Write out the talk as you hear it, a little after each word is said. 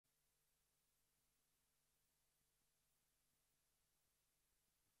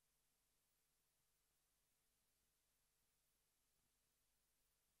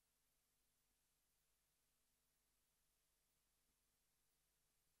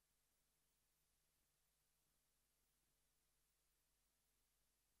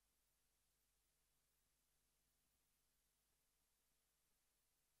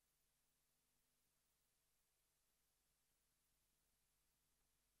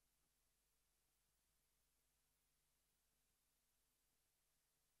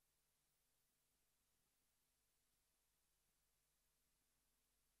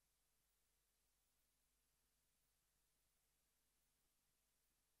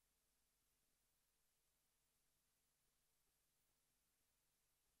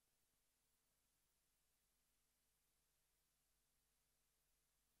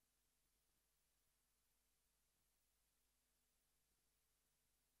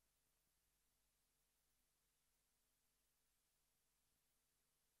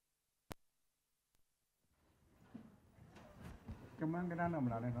Kemang kena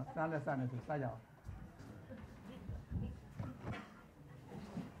nama lah, no. Salah sana tu saja.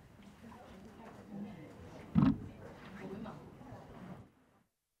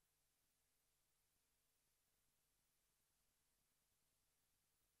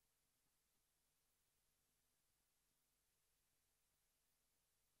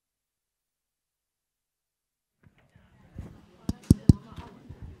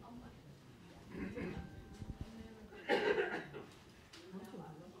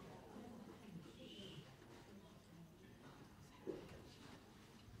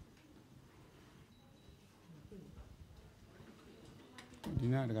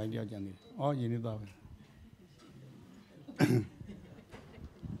 Dina ada kaya dia ni. Oh ini tahu.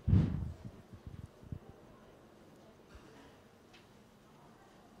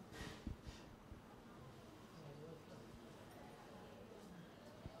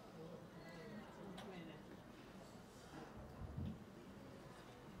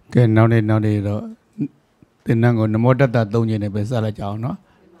 Cái nào đây đó tên năng của nó một đất tông như này bên xa là cháu nó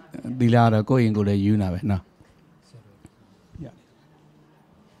đi ra rồi có yên của đây yêu nào vậy nào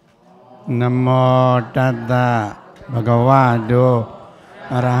Nam mô Tassa Bhagavato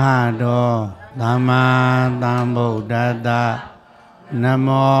Arahato Sammasambuddhassa Nam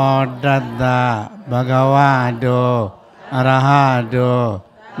mô Tassa Bhagavato Arahato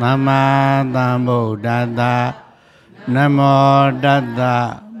Sammasambuddhassa Nam mô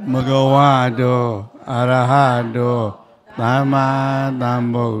Tassa Bhagavato Arahato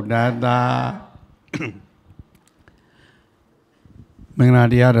Sammasambuddhassa Mình là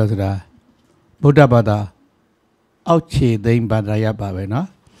đi rồi đó Buddha Bada áo chỉ đến Bada ya bà vậy nó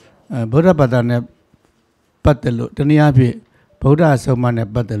Buddha Bada này bắt được lúc tận nhà bị Buddha Soma này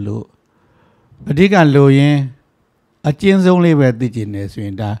bắt được lúc đi cả lối yên ở trên sông này về đi trên này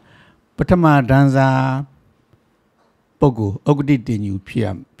xuyên ra bắt mà đàn ra Bogu ogdi tinyu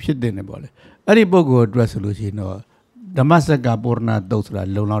phiam phit den ne bole ari bogu address lo chi no Dhammasaka Purna Taung sura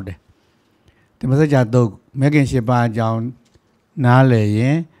long law de Dhammasaka Taung mekin 8 ပါးအကြောင်းနားလည်ရ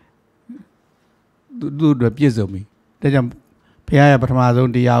င်သူတို့ပြည့်စုံပြီဒါကြောင့်ဘုရားရဲ့ပထမ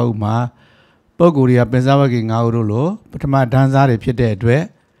ဆုံးတရားဥမှာပုဂ္ဂိုလ်တွေကပင်စဝကိ5ဦးတို့လိုပထမဒန်းစားတွေဖြစ်တဲ့အတွက်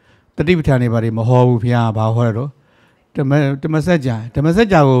တတိပဋ္ဌာန်တွေဘာတွေမဟောဘူးဘုရားကဘာဟောရတော့ဓမ္မစကြာ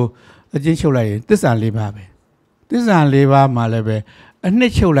ကိုအချင်းချုပ်လိုက်ရင်သစ္စာ 4 ပါးပဲသစ္စာ 4 ပါးမှာလည်းပဲအနှ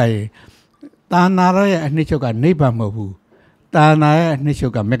စ်ချုပ်လိုက်ရင်တာနာရဲ့အနှစ်ချုပ်ကနိဗ္ဗာန်မဟုတ်ဘူးတာနာရဲ့အနှစ်ချု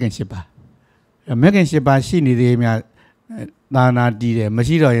ပ်ကမဂ္ဂင် 8 ပါးမဂ္ဂင် 8 ပါးရှိနေသေးများတာနာတည်တယ်မ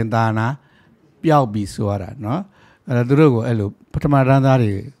ရှိတော့ရင်တာနာပျောက်ပြီးဆိုရတာเนาะအဲ့ဒါသူတို့ကိုအဲ့လိုပထမတန်းသား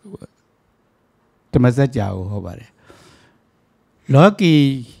တွေဓမ္မစကြာကိုဟောပါတယ်လော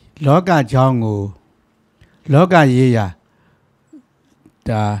ကကြောင်းကိုလောကရေးရာ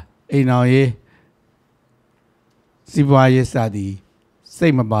ဒါအိမ်တော်ရေးစီးပွားရေးစသည်စိ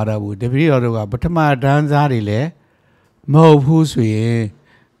တ်မပါတော့ဘူးတပည့်တော်တို့ကပထမတန်းစားတွေလည်းမဟုတ်ဘူးဆိုရင်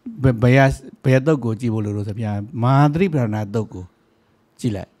ဘယ်တုတ်ကိုကြည့်ဖို့လို့ဆိုပြန်မဟာသတိပဋ္ဌာန်တုတ်ကိုကြ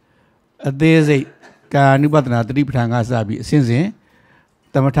ည့်လိုက်အသေးစိတ်ကာနုပဒနာသတိပဋ္ဌာန်ကစပြီးအစဉ်စဉ်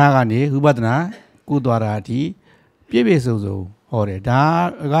သမထကနေဝိပဿနာကုသွားတာအထိပြည့်ပြည့်စုံစုံဟောတယ်ဒါ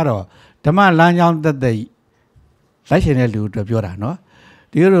ကတော့ဓမ္မလမ်းကြောင်းတက်တဲ့လိုက်ရှင်တဲ့လူတို့ပြောတာเนาะ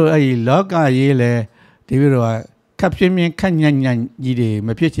ဒီလိုအဲ့ဒီလောကရေးလဲဒီလိုတော့ခပ်ပြင်းပြင်းခက်ညံ့ညံ့ကြီးတွေမ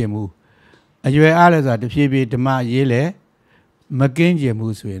ဖြစ်ချင်ဘူးအရွယ်အားလဲဆိုတာတဖြည်းဖြည်းဓမ္မရေးလဲမကင်းကျင်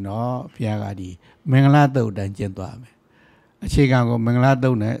ဘူးဆိုရင်တော့ဘုရားကဒီမင်္ဂလာတုတ်တန်ကျင့်သွားမယ်အခြေခံကိုမင်္ဂလာတု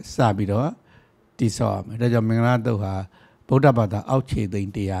တ်နဲ့စပြီးတော့တိဆောက်ရမယ်ဒါကြောင့်မင်္ဂလာတုတ်ဟာဗုဒ္ဓဘာသာအောက်ခြေသိ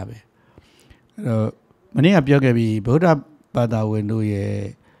မ်းတရားပဲအဲ့တော့မနေ့ကပြောခဲ့ပြီးဗုဒ္ဓဘာသာဝင်တို့ရဲ့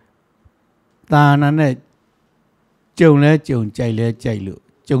သာနာနဲ့ကြုံလဲကြုံကြိုက်လဲကြိုက်လို့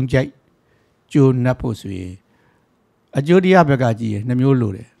ကြုံကြိုက်ကျိုးနှက်ဖို့ဆိုရင်အကျိုးတရားဘက်ကကြည့်ရင်2မျိုး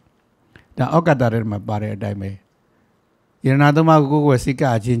လို့တယ်ဒါအောက်ကတရမှာပါတဲ့အတိုင်းပဲယရဏသုံးပါးကိုကိုယ်စိတ်က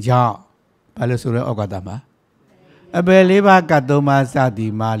အချင်းကြောင့်ဘာလို့ဆိုလဲအောက်ကတမှာအပယ် 4 ပါးကသုံးပါးစသ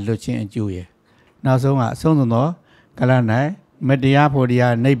ည်မှာလွတ်ခြင်းအကျိုးရဲ့နောက်ဆုံးကအဆုံးစွန်သောကလ၌မတရားဖို့တ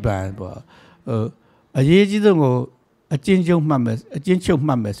ရားနိဗ္ဗာန်ပေါ့အရေးကြီးဆုံးကိုအကျဉ်းချုပ်မှတ်မယ်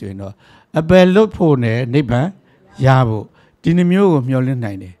ဆိုရင်တော့အပယ်လွတ်ဖို့နဲ့နိဗ္ဗာန်ရဖို့ဒီနှမျိုးကိုမျှော်လင့်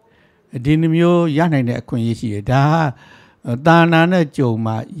နိုင်တယ်ဒီနှမျိုးရနိုင်တဲ့အခွင့်အရေးရှိတယ်ဒါဟာတာနာနဲ့ကြုံ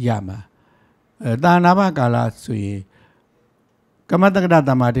မှရမှာတာနာဘကာလဆိုရင်ကမ္မတက္ကတ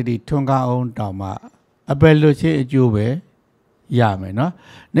မတိတိထွန်းကားအောင်တောင်မှအပယ်လွတ်ခြင်းအကျိုးပဲရမယ်နော်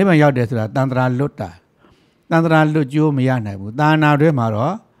နိဗ္ဗာန်ရောက်တယ်ဆိုတာတန်ត្រာလွတ်တာတန်ត្រာလွတ်ကျိုးမရနိုင်ဘူးတာနာတွေမှာ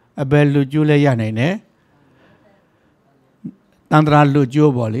တော့အပယ်လွတ်ကျိုးလည်းရနိုင်တယ်တန်ត្រာလွတ်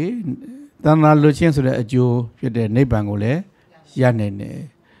ကျိုးပေါ့လေတန်ត្រာလွတ်ခြင်းဆိုတဲ့အကျိုးဖြစ်တဲ့နိဗ္ဗာန်ကိုလည်းရနိုင်တယ်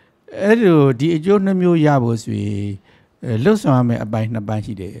အဲ့ဒီအကျိုး 2 မျိုးရဖို့ဆိုရင် လှုပ်ဆောင်ရမယ့်အပိုင်းနှစ်ပိုင်း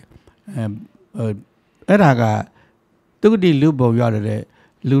ရှိတယ်အဲ့ဒါကသူကတိလူပုံရတယ်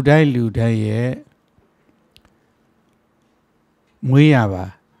လူတိုင်းရဲ့မွေးရပါ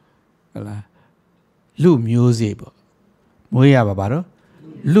ဟုတ်လားလူမျိုးစေ့ပေါ့မွေးရပါဘာတော့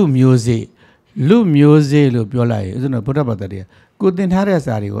လူမျိုးစေ့လို့ပြောလိုက်ရင်ဥစဉ်ဘုရားဘာသာတရားကိုသင်ထားတဲ့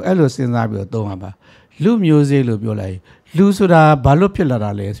စာတွေကိုအဲ့လိုစဉ်းစားပြီးတော့သုံးရပါလူမျိုးစေ့လို့ပြောလိုက်လူဆိုတာဘာလို့ဖြစ်လာတာ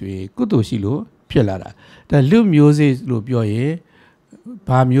လဲဆိုရင်ကုသိုလ်ရှိလို့ဖြစ်လာတာဒါလူမျိုးစေ့လို့ပြောရင်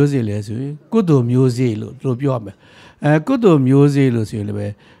ဘာမျိုးစေ့လဲဆိုရင်ကုသိုလ်မျိုးစေ့လို့ပြောရမယ်ကုသိုလ်မျိုးစေ့လို့ဆိုရင်လည်းပဲ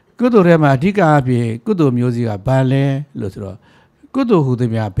ကုသိုလ်ထဲမှာအဓိကအဖြစ်ကုသိုလ်မျိုးစေ့ကဘာလဲလို့ဆိုတော့ကုသိုလ်ဟူသ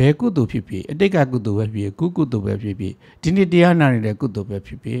ည်များဘယ်ကုသိုလ်ဖြစ်ဖြစ်အတိတ်ကကုသိုလ်ပဲဖြစ်ကုသိုလ်ပဲဖြစ်ဖြစ်ဒီနေ့တရားနာနေတဲ့ကုသိုလ်ပဲ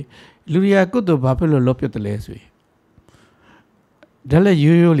ဖြစ်ဖြစ်လူတွေကကုသိုလ်ဘာဖြစ်လို့လုပ်ဖြစ်တယ်လဲဆိုရင်ဒါလည်း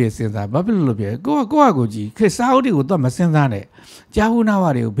ရိုးလေးစဉ်းစားဘာဖြစ်လို့လုပ်ဖြစ်ကိုကကြည့်ခေစာအုပ်တွေကိုတော့မစဉ်းစားနဲ့ကြာဟုနာဝ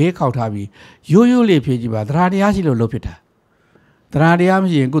တွေကိုဘေးခောက်ထားပြီးရိုးလေးဖြေကြည့်ပါတရားတရားရှိလို့လုပ်ဖြစ်တာတရားတရားမ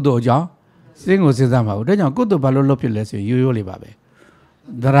ရှိရင်ကုသိုလ်အကြောင်းစဉ်းကိုစဉ်းစားမှာဘူးဒါကြောင့်ကုသိုလ်ဘာလို့လုပ်ဖြစ်လဲဆိုရင်ရိုးလေးပါပဲ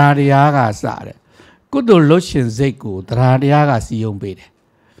တရားတရားကစတယ်ကုသိုလ်လုပ်ရှင်စိတ်ကိုတရားတရားကစီယုံပေးတယ်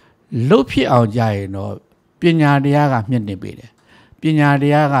လှုပ်ဖြစ်အောင်ကြရင်တော့ပညာတရားကမြင့်တင်ပေးတယ်ပညာတ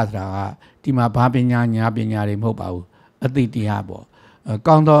ရားကဆိုတာကဒီမှာဘာပညာညာပညာတွေမဟုတ်ပါဘူးအသိတရားပေါ့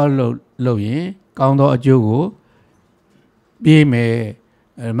ကောင်းသောအလုပ်ရင်ကောင်းသောအကျိုးကိုပြေးမယ်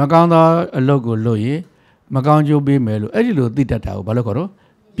မကောင်းသောအလုပ်ကိုလုပ်ရင်မကောင်းကျိုးပေးမယ်လို့အဲ့ဒီလိုသိတတ်တာကိုဘာလို့ခေါ်တော့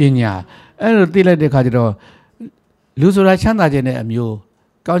ပညာအဲ့လိုသိလိုက်တဲ့ခါကျတော့လူဆိုတာချမ်းသာခြင်းနဲ့အမျိုး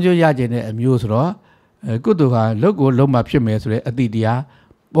ကောင်းကျိုးရခြင်းနဲ့အမျိုးဆိုတော့ကုသိုလ်ဟာလုပ်ကိုလုံးမဖြစ်မယ်ဆိုတဲ့အတိတရား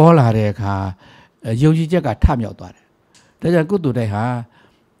ပေါ်လာတဲ့အခါယုံကြည်ချက်ကထမြောက်သွားတယ်ဒါကြောင့်ကုသိုလ်တိုင်းဟာ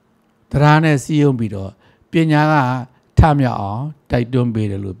တရားနဲ့စီယုံပြီးတော့ပညာကထမြောက်အောင်တိုက်တွန်းပေး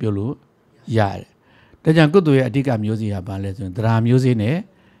တယ်လို့ပြောလို့ရတယ်ဒါကြောင့်ကုသိုလ်ရဲ့အဓိကမျိုးစေ့ကဘာလဲဆိုရင်တရားမျိုးစေ့နဲ့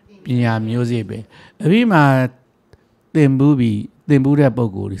ပညာမျိုးစေ့ပဲအပြီးမှသင်ဘူးတဲ့ပုံ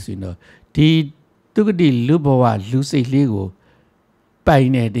ကိုယ်ဆိုရင်တော့ဒီသူကတိလူဘဝလူစိတ်လေးကိုပိုင်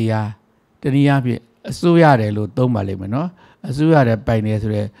တဲ့တရားတနည်းအားဖြင့်အစိုးရတယ်လို့သုံးပါလိမ့်မယ်နော်အစိုးရတယ်ပိုင်တယ်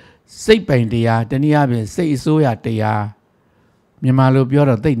ဆိုရဲစိတ်ပိုင်တရားတနည်းအားဖြင့်စိတ်အစိုးရတရားမြန်မာလိုပြော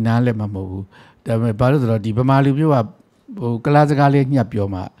တော့သိနားလည်းမဟုတ်ဘူးဒါပေမဲ့ဘာလို့ဆိုတော့ဒီဗမာလူမျိုးကဟိုကလားစကားလေးညှပ်ပြော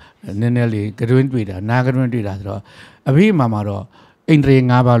မှနည်းနည်းလေးကတွင်းတွေ့တာနာကတွင်းတွေ့တာဆိုတော့အဖေမှာတော့အိန္ဒြေ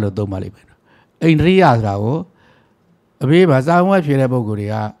၅ပါးလို့သုံးပါလိမ့်မယ်အိန္ဒြေယဆိုတာကိုအဖေမှာစာဝတ်ဖြေတဲ့ပုံကိုယ်တွေ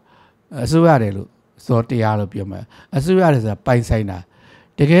ကအစိုးရတယ်လို့စောတရားလို့ပြောမှာအစိုးရတယ်ဆိုတာပိုင်ဆိုင်တာ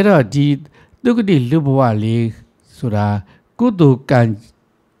တကယ်တော့ဒီသုကတိလူဘဝလေးဆိုတာကုသိုလ်ကံ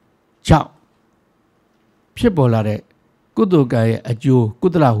ကြောင့်ဖြစ်ပေါ်လာတဲ့ကုသိုလ်ကံရဲ့အကျိုးကု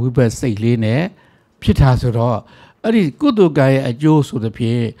သလဝိဘတ်စိတ်လေးနဲ့ဖြစ်တာဆိုတော့အဲ့ဒီကုသိုလ်ကံရဲ့အကျိုးဆိုတဲ့ဖြ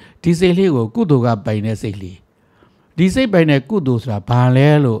င့်ဒီစိတ်လေးကိုကုသိုလ်ကပိုင်တဲ့စိတ်လေးဒီစိတ်ပိုင်တဲ့ကုသိုလ်ဆိုတာဘာလဲ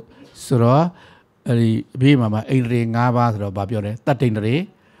လို့ဆိုတော့အဲ့ဒီအဘေးမှာအိန္ဒြေ၅ပါးဆိုတော့ဗာပြောတယ်တတ္တိန္ဒြေ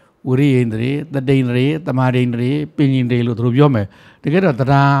ဝိရိယန္ဒြေတတ္တိန္ဒြေသမာဓိန္ဒြေပညာန္ဒြေလို့သူတို့ပြောမယ်တကယ်တော့တ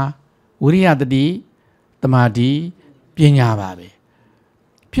ရားဝိရိယတတိသမာဓိပညာပါပဲ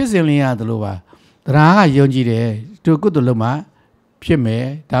ဖြစ်စဉ်လေးရတယ်လို့ပါတရားကယုံကြည်တယ်သူကုသိုလ်လုံးမှာဖြစ်မယ်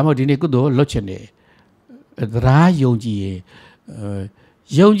ဒါမှမဟုတ်ဒီနေ့ကုသိုလ်လွတ်ချင်တယ်တရားယုံကြည်ရင်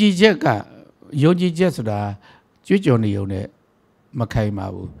ယုံကြည်ချက်ဆိုတာကြွကြော်နေုံနဲ့မခိုင်ပါ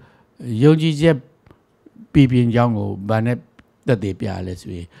ဘူးယုံကြည်ချက်ပြည်ပြင်းကြောင်းကိုဗာနဲ့တက်သေးပြလဲ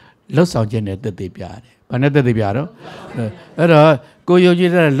ဆိုရင်လှုပ်ဆောင်ချက်နဲ့တက်သေးပြရတယ်ဗာနဲ့တက်သေးပြတော့အဲ့တော့ကိုယုံကြည်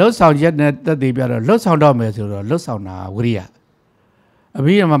တဲ့လှုပ်ဆောင်ချက်နဲ့တက်သေးပြတော့လှုပ်ဆောင်တော့မယ်ဆိုတော့လှုပ်ဆောင်တာဝိရိယအ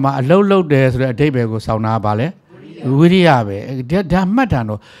ပြီးမှာအလုံးလုံးတယ်ဆိုတဲ့အဓိပ္ပာယ်ကိုဆောင်တာပါလေဝိရိယပဲဒါမှတ်တာ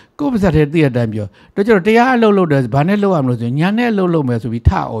တော့ကိုယ်ပါစတဲ့သိရတဲ့အပြောတော့ကျတော့တရားအလုံးလုံးတယ်ဘာနဲ့လုံးရမလို့ဆိုညာနဲ့အလုံးလုံးမယ်ဆိုပြီး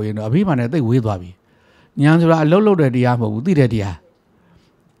ထအော်ရင်တော့အပြီးမှလည်းသိဝေးသွားပြီညာဆိုတာအလုံးလုံးတဲ့တရားမဟုတ်ဘူးသိတဲ့တရား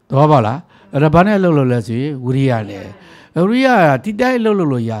သဘောပေါက်လားအဲ့ဒါဘာနဲ့အလုံးလုံးလဲဆိုရင်ဝိရိယနဲ့ဝိရိယကဒီတိုင်းအလုံးလုံး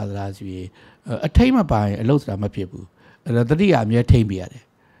လို့ရသလားဆိုရင်အထိမ့်မပါရင်အလုံးဆိုတာမဖြစ်ဘူးအဲ့ဒါတတိယအမြဲထိမ့်ပြရတယ်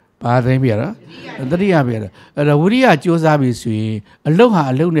ဘာသိပြရတော့တတိယပြရတော့အဲ့ဒါဝိရိယစူးစမ်းပြီးဆိုရင်အလုံးဟာ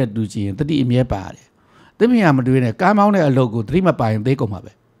အလုံးနဲ့တူချင်တတိအမြဲပါတယ်သိမြင်ရမတွေ့နဲ့ကားမောင်းတဲ့အလုပ်ကိုသတိမပါရင်သိကုန်မှာ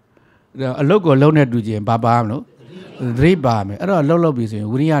ပဲအလုပ်ကိုလုံးနဲ့တူချင်ဘာပါမလို့သတိပါမယ်အဲ့တော့အလုပ်လုပ်ပြီးဆိုရင်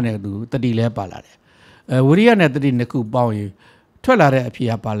ဝိရိယနဲ့တူတတိလဲပါလာတယ်ဝိရိယနဲ့တတိနှစ်ခုပေါင်းရင်ထွက်လာတဲ့အဖြေ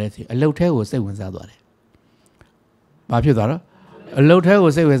ကပါလဲစီအလုပ်ထဲကိုစိတ်ဝင်စားသွားတယ်ဘာဖြစ်သွားတော့အလုပ်ထဲ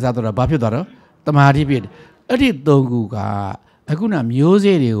ကိုစိတ်ဝင်စားသွားတော့ဘာဖြစ်သွားတော့တမာတိဖြစ်တယ်အဲ့ဒီသုံးခုကအခုနမျိုး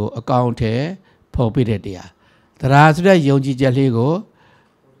စေ့တွေကိုအကောင်ထဲဖော်ပြတဲ့တရားတရားဆိုတဲ့ယုံကြည်ချက်လေးကို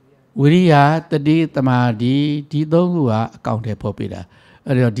ဝိရိယတတိသမာဓိဒီသုံးခုကအကောင်ထဲဖော်ပြတာ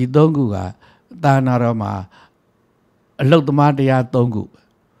အဲ့တော့ဒီသုံးခုကသာနာတော်မှာအလုတ်သမားတရားသုံးခု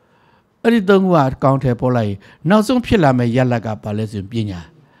အဲ့ဒီသုံးခုကအကောင်ထဲပေါ်လိုက်နောက်ဆုံးဖြစ်လာမယ့်ရလတ်ကဘာလဲဆိုရင်ပညာ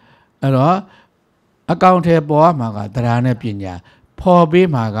အဲ့တော့ account here Boamaga, Drana Pina, Pobe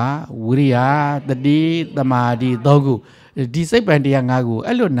Maga, Wuria, the D, the Madi, Dogu, Disciple Yangagu,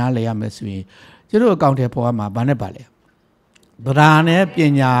 Elonale Amesui, Jero account here Poama, Banebale. Drane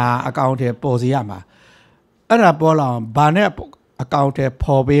Pina account here Posiama. Arabola, Bane account here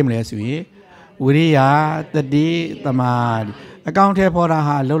Pobe Mesui, Wuria, the D, the Madi, account here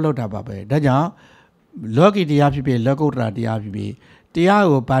Poraha, Lolo Tababe, Daja, Loki Diapi, Loco Diapi,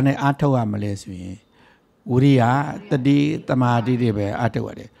 Tiago Bane Atoa Malesui. Uriya, the D, Tamadi,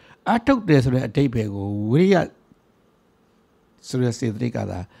 Atawade. I took this a tape ago. Uriya seriously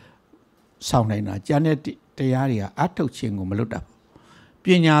Ricada Soundina, Janet Tiaria, I took Chingo Maluta.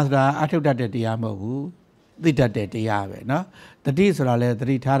 Pinyasra, I took that Diamo, the Diave, no? The D's are let the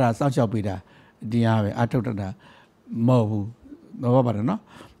Ritara, Sancho Pida, Diave, I took that Mohu, no, no?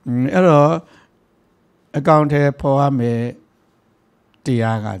 Hello, account here, poame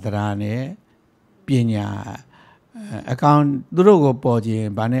Tiaga, Drane. Pinya account Durogo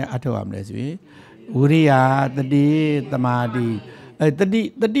Poji, Bane Atoam Lesbi, Uria, the D, the Madi, the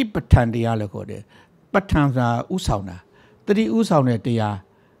deep Patandi Alacode, Patanza Usauna, the D Usauna Tia,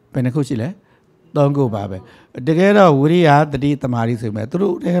 Penacucile, don't go Babe. The Gera Uria, the D, the Madi,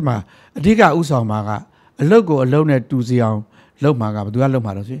 through Hema, Diga Usamaga, a logo alone at Tuzion, Lomaga,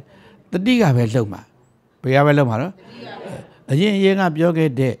 Dualomarosi, the Diga Loma, Piavelomara, a yen up yoga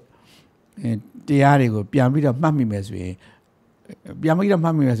de. Tiarigo, Piamida Mammy Mesway, Piamida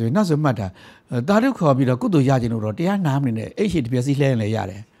Mammy Mesway, not so matter. Daru copy the good Yajin or Diana in the Asian Piazilla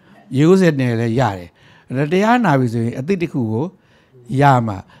Yare. Use it near the Yare. The Diana is a Titiku,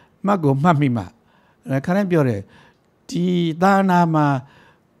 Yama, Mago Mamima, and Carambure, Tidanama,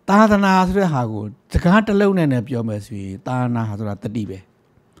 Tadana Hago, the can't alone and a pure Mesway, Tana has at the Dibe.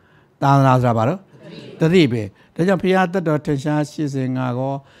 Tana Zabaro, the Dibe, the Jampiata, the Tensha, she's in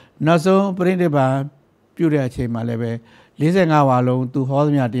Ago. Naso Prindeba, Pura Chemalebe, listen our alone to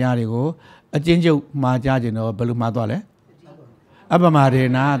hold me at the Arigo, a change of my judging or Balumadole.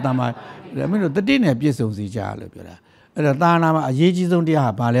 Abamarina, Dhamma, I mean, the dinner piece of the Jalapura. At the Dana, a Yejizon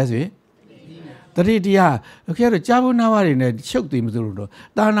dia, Palesi. The Ritia, okay, the Chabu Navar in a shock team Zulu.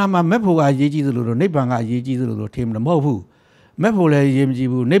 Danama Mepo, a Yejizulu, Nebanga, Yejizulu, Tim the Movu. Mepole,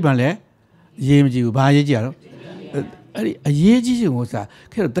 Yemjibu, Nebale, Yemjibu, Bayajaro. A year was a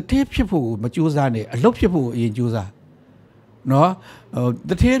the tape people, Majusani, a lot people in Jusa. No,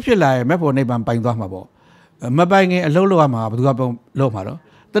 the tape you lie, Mapo Neban buying Dhamma. Mabang a Loloma, Lomaro,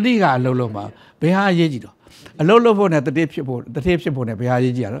 the Diga Loloma, behind Yejido. A Lolo at the tape people, the tape people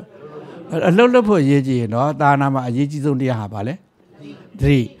behind Yejiro. A Lolo for Yeji, no, Danama, Yejizon dia Habale.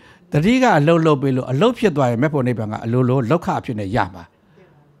 3. The Diga Lolo below, a low pit by Mapo Nebanga, a Lolo, look up in a Yama.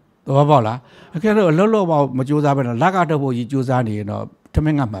 The Wabala, I can't know a Lolo about Majuza and Lagato Juzani,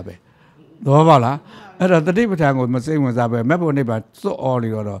 Tamingamabe. The Wabala, and the David Tango was saying was Abe, Mapo Neba, so all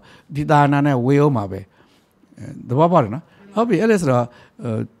you Didana, Weomabe. The Wabala, Hobby Elisra,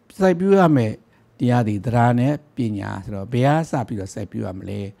 Saibuame, Diadi, Drane, Pina, Bea Sapi,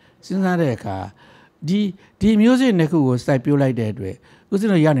 Saipuamle, Sinareka, the music Neku was Saipu like that way. Was in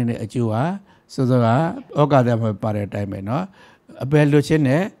a yarn in a Jua, so the Ogadam para time, no? A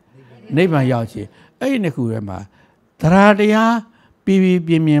Bellucene. Neighbor Yachi, a Nekurema, Taradia, PV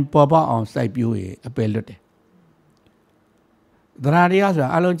Bimian Papa on Saipu, a pelote. Dradias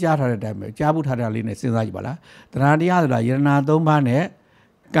are Alon Jata damage, Jabu Hadalina Sinajbala, Dradias are Yerna Domane,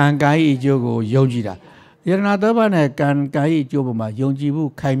 Kangai Jogo, Yojida. Yerna Domane, Kangai Jobama,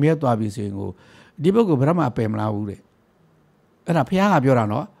 Yonjibu, Kaimia to Abisingo, Dibogo Brahma Pemla Ure. And a Piana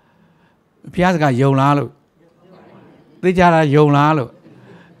Biorano, Piazga Yonalo, Rijara Yonalo.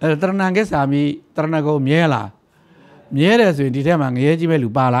 Ternanges ami ternago miela. Miela so di temang yeji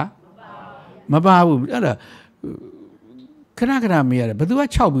lupala. Mababu ada kena miela. Berdua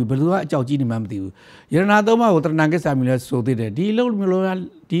caubi berdua cau cini mamtiu. Yerna doma ternanges ami le so di lo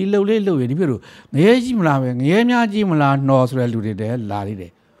le lo di biru. Yeji mula yemya mula no so lu de lari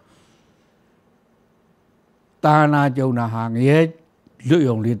de. Tana jona hang ye lu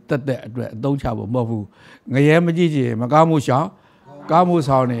yong li tat de dong chau mo ngaye ma ji ma ka mu sha Kamu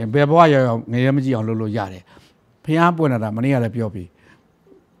Sony, BaeYi, Namaji on Lulu Yare. Piampuna, Mania Piopi.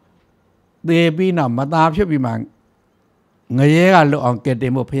 They be no Madame should be man. Naya look on get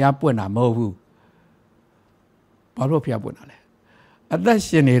them Piampuna, Movu. Palo Piapunale. At that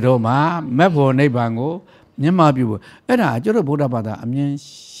Shenidoma, Mapo Nebango, Nemabu, and I just put up I mean,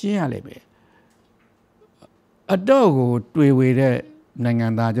 she a lebe. A dog to away there,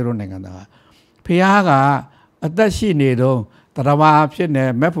 Nanganda, Jero Nanganda. Piaga, at that Shenido. Tarawa option,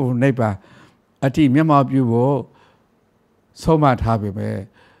 Mapo neighbor, a team, Yama Bubo, so much happy.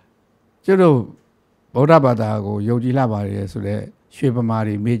 Jero ဗုဒ္ဓဘာသာကိုယုံကြည်လာပါတယ်ဆိုတော့ရွှေပမာ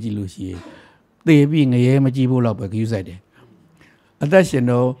တွေမေ့ကြည့်လို့ရှိရင်သေပြီးငရဲမကြည့်ဖို့တော့ပဲကြည့်ဆိုင်တယ်အသက်ရှင်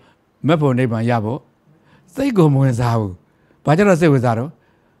တော့မက်ဖို့နိဗ္ဗာန်ရဖို့စိတ်ကိုမဝင်စားဘူးဘာကြောင့်စိတ်ဝင်စားတော့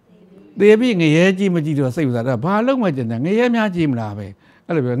သေပြီးငရဲကြည့်မကြည့်တော့စိတ်ဝင်စားတော့ဘာလို့မှကျန်တယ်ငရဲများကြည့်မလားပဲ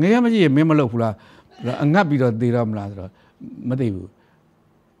အဲ့လိုပြောငရဲမကြည့်ရင်မင်းမလုပ်ဘူးလားအငတ်ပြီးတော့သေတော့မလားဆိုတော့မသိဘူး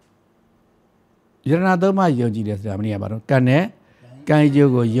ယရဏသုံးပါးယုံကြည်တယ်ဆိုတာမနည်းပါတော့ကံနဲ့ကံ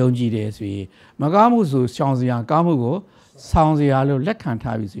ကြိုးကိုယုံကြည်တယ်ဆိုရင်မကောင်းမှုဆိုရှောင်စရာကောင်းမှုကိုဆောင်စရာလို့လက်ခံ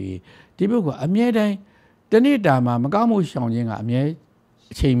ထားပြီဆိုရင်ဒီဘုကအမြဲတမ်းတနေ့တာမှာမကောင်းမှုရှောင်ခြင်းကအမြဲ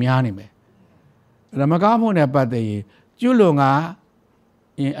အချိန်များနေမယ်အဲ့မကောင်းမှုနဲ့ပတ်သက်ရင်ကျွလွန်က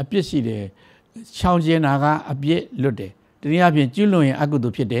အပြစ်ရှိတယ်ရှောင်ခြင်းတာကအပြစ်လွတ်တယ်တနည်းအားဖြင့်ကျွလွန်ရင်အကု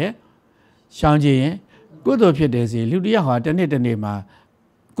သိုလ်ဖြစ်တယ်ရှောင်ခြင်းရင်ကုသိုလ်ဖြစ်တယ်ဆိုရင်လူတစ်ယောက်ဟာတနေ့မှာ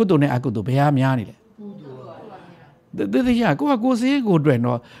ကုသိုလ်နဲ့အကုသိုလ်ဘယ်ဟာများနေလဲတရားကိုစေးကိုတွေ့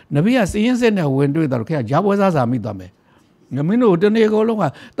တော့နဗီကစည်ရင်စက်နဲ့ဝင်တွေ့တော့ခင်ဗျာဂျာပွဲစားစာမိသွားမယ်မင်းတို့တနေ့ကိုလုံးက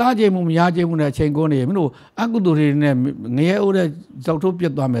တားကြိမ်မှုမရကြိမ်မှုနဲ့အချိန်ကုန်နေမင်းတို့အကုသိုလ်တွေနဲ့ငရဲအိုးတဲ့ဇောက်ထုတ်ပြ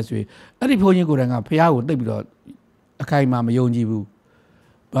တ်သွားမယ်ဆိုရင်အဲ့ဒီဘုန်းကြီးကိုယ်တိုင်ကဖះကိုတိတ်ပြီးတော့အခိုင်အမာမယုံကြည်ဘူး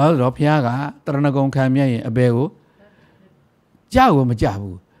ဘာလို့တော့ဖះကတရဏဂုံခံမြတ်ရင်အဘယ်ကိုကြောက်ကိုမကြောက်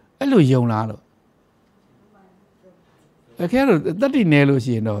ဘူးအဲ့လိုယုံလားလို့အခါတော့တတိနယ်လို့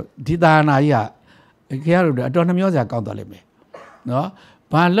ရှိရင်တော့ဒီသာနာကြီးကခင်ဗျားတို့အတော်နှမျောစရာကောင်းသွားလိမ့်မယ်နော်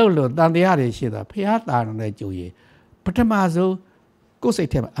ဘာလို့တန်တရားတွေရှိတာဖះတာနဲ့ကြိုရင်ပထမဆုံးကိုယ်စိတ်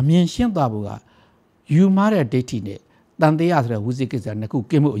ထဲမှာအမြင်ရှင်းသွားဖို့ကယူမားတဲ့ဒိဋ္ဌိနဲ့တန်တရားဆိုတဲ့ဝိသိကိစ္စနှစ်ခု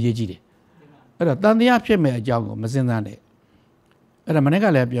ကင်းဖို့အရေးကြီးတယ်အဲ့တော့တန်တရားဖြစ်မဲ့အကြောင်းကိုမစင်စားနဲ့အဲ့ဒါမနေ့က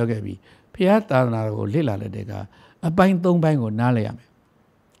လည်းပြောခဲ့ပြီဖះတာနာကိုလေ့လာလိုက်တဲ့ကအပိုင်း၃ပိုင်းကိုနားလည်ရမယ်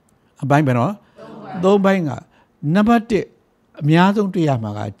အပိုင်းပဲနော်၃ပိုင်းကနံပါတ်1အများဆုံးတွေ့ရ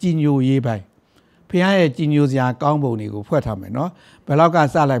မှာကကြည်ညိုရေးပိုင်းဖះရဲ့ကြည်ညိုစရာကောင်းပုံတွေကိုဖွဲ့ထားမယ်နော်ဘယ်လောက်က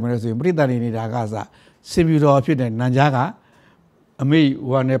စလိုက်မလဲဆိုရင်ပရိသတ်တွေနေတာကစစင်ပြူတော်ဖြစ်တဲ့နန်ကြားကအမေ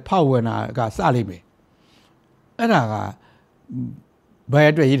ဟိုနဲ့ဖောက်ဝင်တာကစလိမ့်မယ်အဲ့ဒါကဘယ်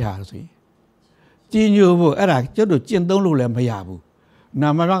အတွက်ရေးထားလို့ဆိုရင်ကြည်ညိုဖို့အဲ့ဒါကျွတ်တို့ကျင့်သုံးလို့လည်းမရဘူးနာ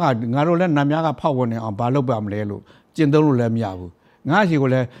မကငါတို့လည်းနာမကဖောက်ဝင်နေအောင်ဘာလုပ်ပါမလဲလို့ကျင့်သုံးလို့လည်းမရဘူးငါအရှိကို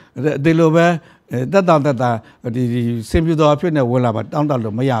လည်းဒီလိုပဲတက်ဒီစင်ပြူတော်ဖြစ်နေဝင်လာပါတောင်းတ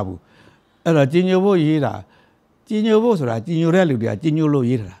လို့မရဘူးအဲ့တော့ကြည်ညိုဖို့ရေးတာကြည်ညိုဖို့ဆိုတာကြည်ညိုတဲ့လူတွေကကြည်ညိုလို့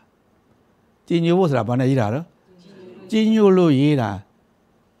ရေးတာကြည်ညိုဖို့ဆိုတာဘာနဲ့ရေးတာတော့ကြည်ညိုလို့ရေးတာ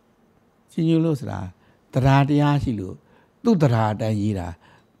ကြည်ညိုလို့ဆိုတာတရားတရားရှိလို့သူ့တရားအတိုင်းရေးတာ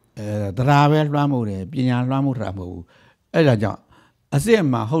တရားပဲလွှမ်းမိုးတယ်ပညာလွှမ်းမိုးတာမဟုတ်ဘူးအဲ့ဒါကြောင့်အစစ်အ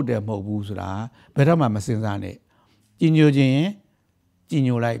မှန်ဟုတ်တယ်မဟုတ်ဘူးဆိုတာဘယ်တော့မှမစင်စားနဲ့ကြည်ညိုခြင်းရင်ကြည်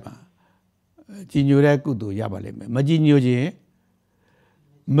ညိုလိုက်ပါကြည်ညိုတဲ့ကုသိုလ်ရပါလိမ့်မယ်မကြည်ညိုခြင်း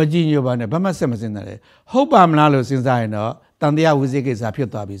မကြည်ညိုပါနဲ့ဘာမှဆက်မစင်စားနဲ့ဟုတ်ပါမလားလို့စဉ်းစားရင်တော့တန်တရားဝိသိကိစ္စဖြစ်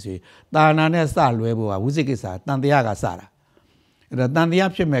သွားပြီဆိုရင်တာနာနဲ့စလွဲဖို့ကဝိသိကိစ္စတန်တရားကစတာအဲ့တော့တန်တရား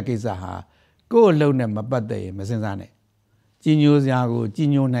ဖြစ်မဲ့ကိစ္စဟာကိုယ့်အလုံးနဲ့မပတ်သက်ရင်မစင်စားနဲ့ကြည်ညိုစရာကိုကြည်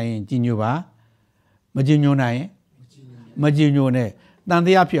ညိုနိုင်ရင်ကြည်ညိုပါမကြည်ညိုနိုင်ရင်မကြည်ညိုနဲ့တန်တ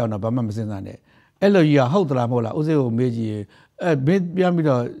ရားဖြစ်အောင်တော့ဘာမှမစင်စားနဲ့အဲ့လိုကြီးကဟုတ်သလားမဟုတ်လားဥစ္စာကိုမေးကြည့်ရင်မေးပြန်ပြီး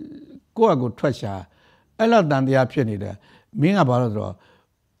တော့ကိုယ့်အကိုထွက်ရှာအဲ့လိုတန်တရားဖြစ်နေတယ်မင်းကဘာလို့ဆိုတော့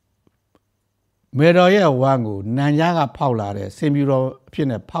မေတော်ရဲ့ဝမ်းကိုနန်ကြားကဖောက်လာတဲ့စင်ပြူတော်အဖြစ်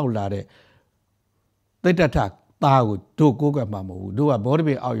နဲ့ဖောက်လာတဲ့သိတ္တထသားကိုတို့ကိုးကပ်မှာမဟုတ်ဘူးတို့ကဘောဓိ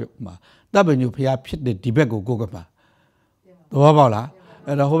ပေအောက်မှာတပ်ပညုဖျားဖြစ်တဲ့ဒီဘက်ကိုကိုးကပ်မှာသဘောပေါက်လား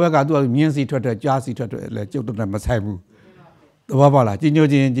အဲ့တော့ဟိုဘက်ကသူကမြင်းစီထွက်တဲ့ကြားစီထွက်တဲ့လဲကျုပ်တို့နဲ့မဆိုင်ဘူးသဘောပေါက်လားကြည်ညို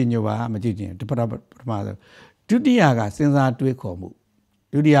ခြင်းကြည်ညိုပါမကြည်ခြင်းပထမဆုံးဒုတိယကစဉ်းစားတွေးခေါ်မှု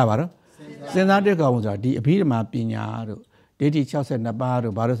ဒုတိယပါတော့စဉ်းစားတွေးခေါ်မှုဆိုတာဒီအဘိဓမ္မာပညာတို့ဒိဋ္ဌိ62ပါး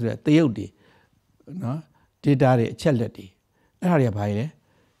တို့ဘာလို့ဆိုရဲတရုတ်တွေနော်ဒေတာတွေအချက်လက်တွေအဲ့ဒါတွေကဘာလဲ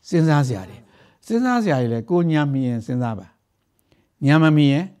စဉ်းစားစရာတွေလဲကိုညာမြင်စဉ်းစားပါညာမမြ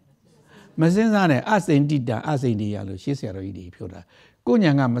င်မစဉ်းစားနဲ့အစိန်တိတံအစိန်တိယလို့ရှေးဆရာတော်ကြီးတွေပြောတာကို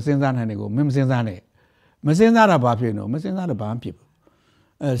ညာကမစဉ်းစားနိုင်တဲ့ကိုမင်းမစဉ်းစားနဲ့မစဉ်းစားတာဘာဖြစ်လို့မစဉ်းစားတော့ဘာမှဖြစ်ဘူး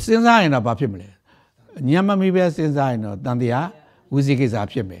စဉ်းစားရင်တော့ဘာဖြစ်မလဲညာမမီပဲစဉ်းစားရင်တော့တန်တရားဝိသိကိစ္စ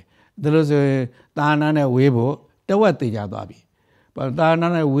ဖြစ်မယ်ဒါလို့ဆိုရင်တာနာနဲ့ဝေးဖို့တဝက်သေးကြသွားပြီတာနာ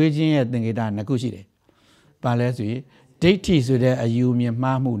နဲ့ဝေးခြင်းရဲ့သင်္ကေတနှစ်ခုရှိတယ်။ဘာလဲဆိုရင်ဒိဋ္ဌိဆိုတဲ့အယူမြင်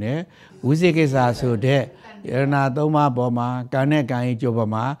မှားမှုနဲ့ဝိသိကိစ္စဆိုတဲ့ယရဏသုံးပါးပေါ်မှာကံနဲ့ကံရဲ့ကြိုး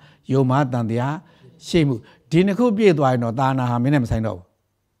ပေါ်မှာယုံမှားတန်တရားရှိမှုဒီနှစ်ခုပြည့်သွားရင်တော့တာနာဟာမင်းနဲ့မဆိုင်တော့ဘူး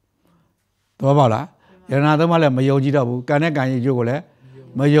။သဘောပေါက်လား။ယရဏသုံးပါးလည်းမယုံကြည်တော့ဘူးကံနဲ့ကံရဲ့ကြိုးကိုလည်း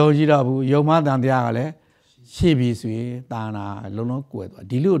မယုံကြည်တော့ဘူးယုံမှားတန်တရားကလည်းရှိပြီဆိုရင်တာနာလုံးလုံးကွယ်သွား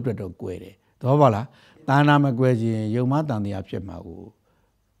ဒီလိုအတွက်တော့ကွယ်တယ်။သဘောပေါက်လား။တာနာမကွယ်ခြင်းယုံမှားတန်တရားဖြစ်မှာကို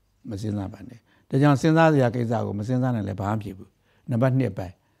မစဉ်းစားပါနဲ့ဒါကြောင့်စဉ်းစားစရာကိစ္စကိုမစဉ်းစားနိုင်လည်းဘာမှဖြစ်ဘူးနံပါတ်2ပို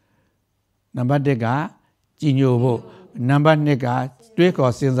င်း number 1ကကြည်ညိုဖို့ number 2ကတွေး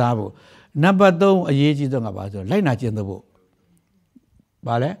ခေါ်စဉ်းစားဖို့ number 3အရေးကြီးဆုံးကဘာဆိုလိုက်နာကျင့်သုံးဖို့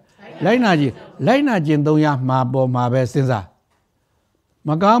ဘာလဲလိုက်နာကျင့်သုံးရမှာပေါ်မှာပဲစဉ်းစားမ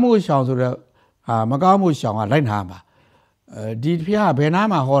ကောင်းမှုရှောင်ဆိုတော့မကောင်းမှုရှောင်ကလိုက်နာမှာဒီဖျားဘယ်နာ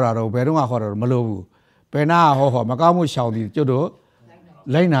မှာဟောတာတော့ဘယ်တော့မှဟောတာတော့မလို့ဘူးဘယ်နာဟောမကောင်းမှုရှောင်ဒီကျွတ်တို့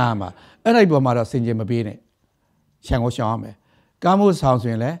လိုက်နာမှာအဲ့ဒီပေါ်မှာတော့စင်ကြယ်မပေးနဲ့ရှောင်ကိုရှောင်ရမယ်ကောင်းမှုဆောင်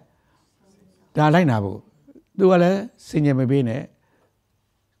ဆိုရင်လည်းဒါလိုက်နာဖို့သူကလည်းစင်ကြယ်မပေးနဲ့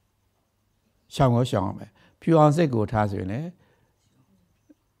ရှောင်ကိုရှောင်ရမယ်ဖြူအောင်စိတ်ကိုထားဆိုရင်လည်း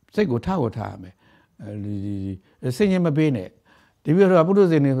စိတ်ကိုထားရမယ်စင်ကြယ်မပေးနဲ့ဒီပြတော့ပုထု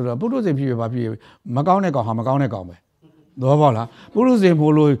ဇဉ်နေဆိုတော့ပုထုဇဉ်ဖြစ်ပါဖြစ်မကောင်းတဲ့ကောင်ဟာမကောင်းတဲ့ကောင်ပဲတော့ပေါ့လားပုထုဇဉ်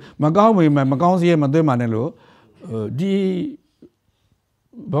ဖို့လို့မကောင်းမိမမကောင်းစီရမသွင်းမှနဲ့လို့ဒီ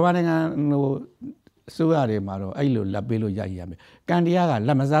ဘာမှနိုင်ငံဟိုစိုးရတယ်မှာတော့အဲ့လိုလက်ပေးလို့ရရမယ်ကန်တရားကလ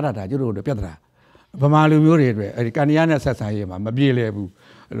က်မစားတာကျတို့တို့ပြဿနာဗမာလူမျိုးတွေအတွက်အဲ့ဒီကန်တရားနဲ့ဆက်ဆံရေးမှာမပြေလည်ဘူး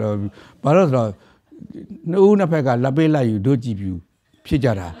အဲ့တော့ဘာလို့ဆိုတော့နှစ်ဦးနှစ်ဖက်ကလက်ပေးလိုက်ယူတို့ကြည့်ပြူဖြစ်ကြ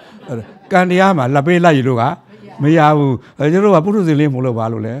တာကန်တရားမှာလက်ပေးလိုက်ယူတို့ကမရဘူးကျတို့ကပုထုဇဉ်လေးမလို့ပါ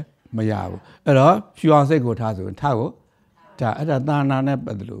လို့လည်းမရဘူးအဲ့တော့ဖြူအောင်စိတ်ကိုထားဆိုရင်ထားကိုဒါအဲ့ဒါတာနာနဲ့ပ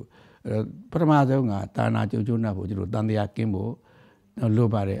တ်သက်လို့ပထမဆုံးကတာနာကြုံကျုံနှပ်ဖို့ကျတို့တန်တရားကင်းဖို့လို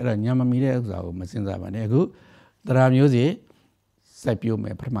ပါတယ်အဲ့ဒါညံမမီတဲ့ဥစ္စာကိုမစင်စားပါနဲ့အခုတရားမျိုးစီစိုက်ပြုမ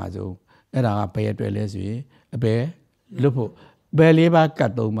ယ်ပထမဆုံးအဲ့ဒါကဘယ်အတွက်လဲဆိုရင်အပယ်လွတ်ဖို့ဘယ်လေးပါးက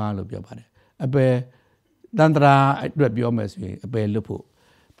တ်3ပါးလို့ပြောပါတယ်အပယ်တန်ត្រာအတွက်ပြောမယ်ဆိုရင်အပယ်လွတ်ဖို့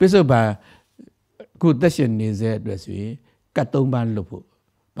ပိဿုပန်ခုသက်ရှင်နေစေအတွက်ဆိုရင်ကတ်3ပါးလွတ်ဖို့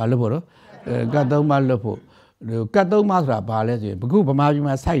ဘာလွတ်ဖို့တော့ကတ်3ပါးလွတ်ဖို့ကတ်3ပါးဆိုတာဘာလဲဆိုရင်အခုဗမာပြည်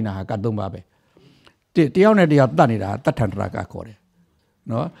မှာစိုက်နာကတ်3ပါးပဲတယောက်နဲ့တယောက်တတ်နေတာတတ်ထန္တရာကခေါ်တယ်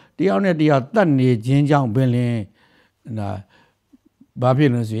နော်တယောက်နဲ့တယောက်တတ်နေခြင်းကြောင့်ပင်လင်းဘာဖြ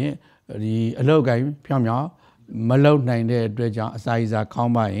စ်လို့ဆိုရင်ဒီအလောက်ကိုင်းဖြောင်းဖြောင်းမလုံနိုင်တဲ့အတွက်ကြောင့်အစာရည်စာခေါ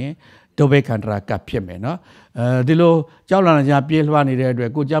င်းပါရင်ဒုဗေခန္တရာကဖြစ်မယ်နော်ဒီလိုကြောက်လန့်ကြပြေးလွှားနေတဲ့အတွ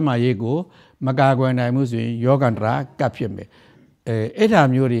က်ကိုကြမ်းမာရေးကိုမကာကွယ်နိုင်မှုဆိုရင်ယောဂန္တရာကဖြစ်မယ်အဲ့ဒါ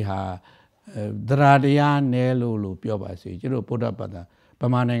မျိုးတွေဟာသရတရားနဲလို့ပြောပါစေကျတို့ဗုဒ္ဓဘာသာဗ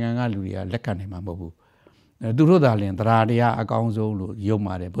မာနိုင်ငံကလူတွေကလက်ခံနိုင်မှာမဟုတ်ဘူးသူတို့သာလင်သရတရားအကောင်းဆုံးလို့ယုံ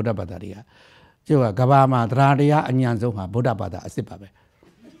ပါတယ်ဗုဒ္ဓဘာသာတွေကကျတော့ကဘာမှာသရတရားအညံဆုံးဟာဗုဒ္ဓဘာသာအစ်စ်ပါပဲ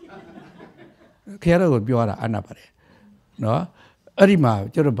ခဲရကိုပြောတာအနာပါတယ်နော်အဲ့ဒီမှာ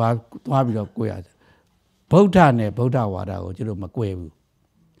ကျတော့ဘာသွားပြီးတော့ကိုရဗုဒ္ဓနဲ့ဗုဒ္ဓဝါဒကိုကျတော့မကွဲဘူး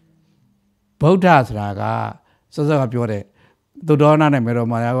ဗုဒ္ဓဆိုတာကစောစောကပြောတဲ့သုဒေါနာနဲ့မေတော်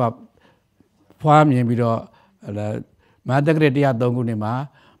မာယာကဖွားမြင်ပြီးတော့မဟာတက္ကရ103ခုနှစ်မှာ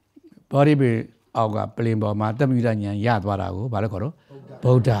ဘောရိပေအောက်ကပလင်ပေါ်မှာတမိရဉာဏ်ရသွားတာကိုဘာလို့ခေါ်တော့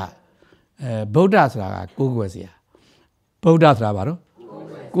ဗုဒ္ဓဗုဒ္ဓဆိုတာကကိုးကွယ်စရာဗုဒ္ဓဆိုတာဘာလို့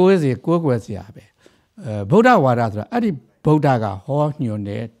ကိုးကွယ်စရာပဲဗုဒ္ဓဝါဒဆိုတာအဲ့ဒီဗုဒ္ဓကဟောညွှန်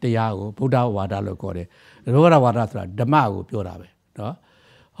တဲ့တရားကိုဗုဒ္ဓဝါဒလို့ခေါ်တယ်ဗုဒ္ဓဝါဒဆိုတာဓမ္မကိုပြောတာပဲနော်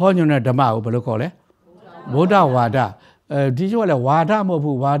ဟောညွှန်တဲ့ဓမ္မကိုဘယ်လိုခေါ်လဲဗုဒ္ဓဝါဒဒီကျော်လည်းဝါဒမဟုတ်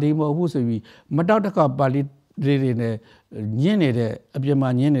ဘူးဝါဒီမဟုတ်ဘူးဆိုပြီးမတောက်တကပါဠိတွေနဲ့ညင်းနေတဲ့အပြမ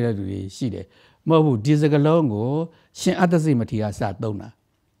ညင်းနေတဲ့လူတွေရှိတယ်မဟုတ်ဘူးဒီစကလုံးကိုရှင်အတ္တစိမထေရစသုံးတာ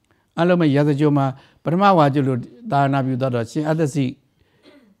အလုံးမရာဇကြိုမှာပထမဝါကျလို့သာနာပြုတော့ရှင်အတ္တစိ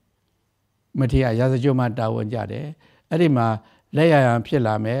မထေရရာဇကြိုမှာတာဝန်ကြတယ်အဲ့ဒီမှာလက်ရရန်ဖြစ်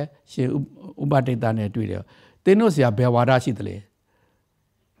လာမယ်ရှင်ဥပတိတ်တာနဲ့တွေ့တယ်သင်တို့ဆရာဘယ်ဝါဒရှိသလဲ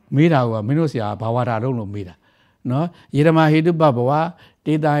မေးတာကမင်းတို့ဆရာဘာဝါဒလုံးလို့မေးတာနော်ယေရမဟိတုပဘဝ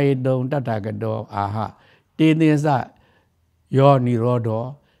တေတာဟိတုံတတ္တကတောအာဟတေသင်္စယောနိရောဓော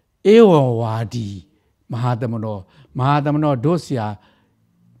ဧဝံဝါဒီမဟာသမနောဒုဆရာ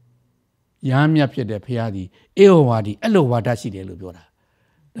ရဟန်းမြတ်ဖြစ်တဲ့ဖရာသည်ဧဝံဝါဒီအဲ့လိုဝါဒရှိတယ်လို့ပြောတာ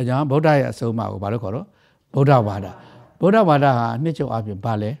ဒါကြောင့်ဗုဒ္ဓရဲ့အဆုံးအမကိုဘာလို့ခေါ်တော့ဗုဒ္ဓဝါဒဟာအနှစ်ချုပ်အပြင်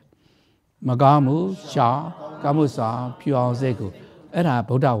ဘာလဲမကောင်းမှုရှောင်ကောင်းမှုဆောင်ဖြူအောင်စိတ်ကိုအဲ့ဒါ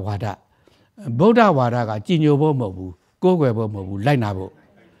ဗုဒ္ဓဝါဒကကြည်ညိုဖို့မဟုတ်ဘူးကိုးကွယ်ဖို့မဟုတ်ဘူးလိုက်နာဖို့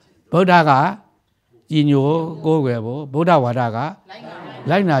ဗုဒ္ဓကကြည်ညိုကိုးကွယ်ဖို့ဗုဒ္ဓဝါဒက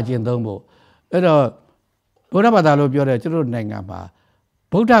လိုက်နာခြင်းသုံးဖို့အဲ့တော့ဗုဒ္ဓဘာသာလို့ပြောတဲ့ကျတို့နိုင်ငံမှာ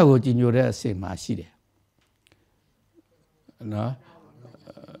ဗုဒ္ဓကိုကြည်ညိုတဲ့အစဉ်မှာရှိတယ်နော်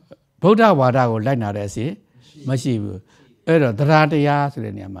ဗုဒ္ဓဝါဒကိုလိုက်နာတဲ့အစဉ်မရှိဘူးအဲ့တော့တရားတရားဆို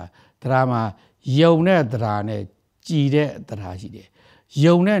တဲ့နေရာမှာတရားမှာယုံတဲ့တရားနဲ့ကြည်တဲ့တရားရှိတယ်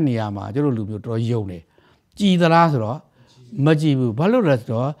ယုံတဲ့နေရာမှာကျတို့လူမျိုးတော်ယုံတယ်ကြည်သလားဆိုတော့မကြည်ဘူးဘာလို့လဲဆို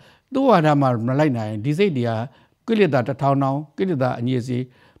တော့သူ့ဝါဒမှာမလိုက်နိုင်ဒီစိတ်တရားကိလေသာ1000တောင်ကိလေသာအငြိစီ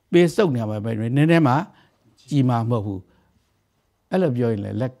ပေးစုပ်နေမှာပဲနည်းနည်းမှကြည်မှာမဟုတ်ဘူးအဲ့လိုပြောရင်လ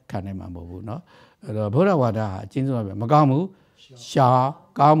ည်းလက်ခံနိုင်မှာမဟုတ်ဘူးเนาะအဲ့တော့ဗုဒ္ဓဝါဒဟာအချင်းဆုံးပဲမကောင်းဘူး Sha,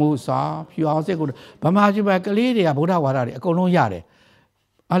 Kamu Sa, few hours ago, Bamaji back a lady, a Buddha Wari, a colon yard.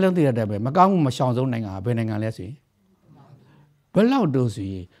 I learned the other way, Magamu Mashans on Nanga, Benanga Lessie. But now do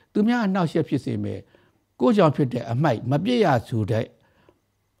see, to me, now she say me, go jump with a might, Mabia to day.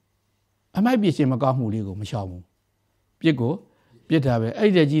 I might be saying Magamu Ligo, Mashamu. Pico, Pietabe,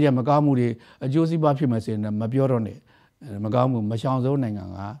 Ada Gida Magamudi, a Josie Bapimas in Mabiorone, Magamu, Mashans on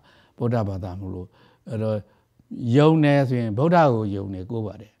Nanga, Buddha Badamulu. Yone in Bodao Yone go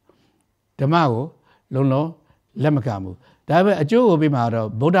at it. Tamao, Lono, Lemakamu. David a Joe be mother,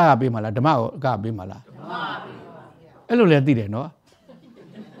 Boda be mala, Damao, God be mala. Hello, let did it, no?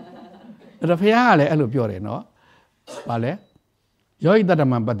 The Fiale, hello, pure, no? Vale? Joy that a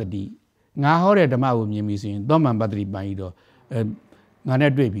man but the D. Nahore Damao museum, Doman Badri Baido,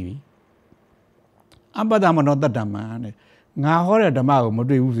 Nanet baby. Ambadama not the Daman. Nahore Damao,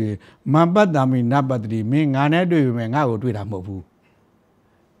 Modu, Mambadami Nabadri, Ming Anedu, Mengo to a movu.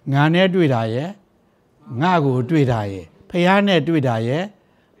 Nane do it, I, Nago do it, I, Piane do it, I,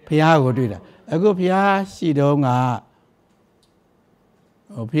 Piago do it. A go Pia, she don't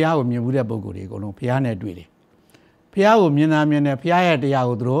Piago Muda Boguri, go Piane do it. Piago Minamina, Pia de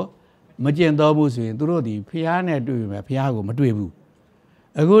Yaudro, Majian Dobus in Drodi, Piane do me, Piago Madribu.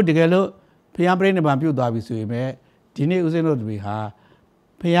 A good together, Pia brain about you, Davis, me, Tine Uzeno to be ha,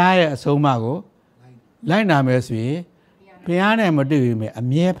 Pia Somago, Lina Mercy. Piano Madu me a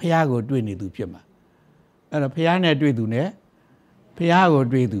mere Piago doing it to Pima. And a piano do ne? Piago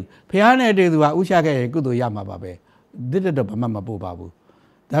do. Piano do Ushaka good Yama Babe. Did it up Mamma Bobabu.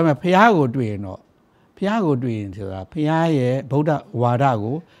 Then a Piago doing no. Piago doing to a Piaye, Boda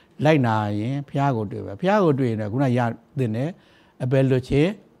Wadago, Lina, Piago do. Piago doing a Guna dinner, a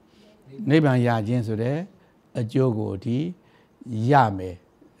belloche, Neban Yajin so there, a jogo tea, Yame,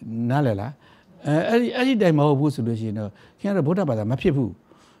 Nalela. Any day more wood solution, can't a Buddha Bada, my people.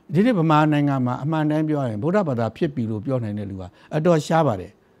 Did it a man and a man and Buddha Bada, Pipi, Pion and Elua, a door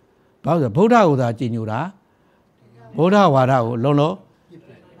Shabare. About the Buddha with a Jinura, Buddha Wada, Lolo,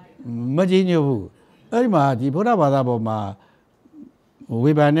 Majinu, Elma, the Buddha Bada Boma,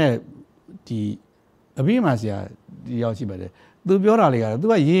 Wibane, the Abimasia, the Yoshibade. Do Bioralia,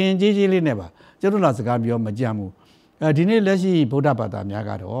 do a yin, Gigi never. General Gabio Majamu. I didn't let you Buddha Bada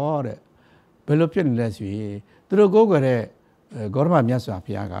Yagat or Pelopian Leslie, through Gogore, Gorma Miasa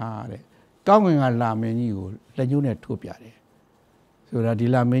Piaga, Taung and La Menu, La Unit Tupiare. So that the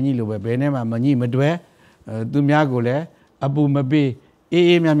La Menu, Benema, Mani Medwe, Dumiagole, Abu Mabe,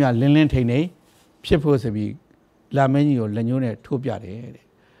 Mamia, Linen Tene, Piposabi, La Menu, La Unit Tupiare.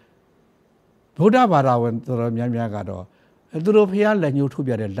 Buddha Bada went to Yamagado, a Dropia, La New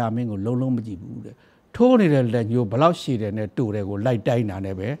Tupiare, Lamingo, Lolomaji. Tony the new blouse sheet and a two go light dine and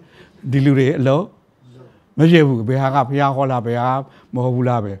a delure low. Majebu Behaga Piahola Bea,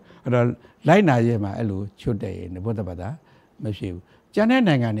 Mohulabe, and a line Ayema Elu, Chuday in the Bodabada, Majebu. Janet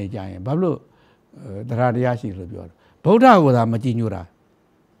and a giant, Bablu, the Radiashi Rubio. Boda was a Majinura.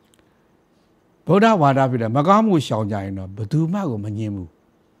 Boda Wada with a Magamu Shangina, Baduma Manimu.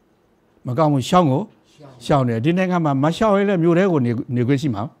 Magamu Shango, Shang, didn't have a Mashao Murego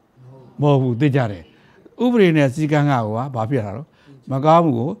Negoshima. Mohu de Jare. Ubrine Ziganga, Bapiaro,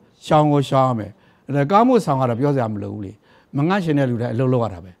 Magamu, Shango Shame, the Gamu Sanga of Yosam Lowly, Mangashanel Lolo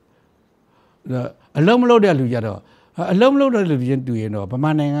Arabe. The Alumlo de Lujado, a Lumlo de Lujan do you know,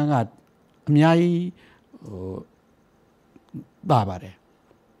 Pamananga, Miai Babare,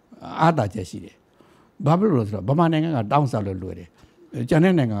 Ada Jessie, Babylon, Bamananga, downsalo Lure,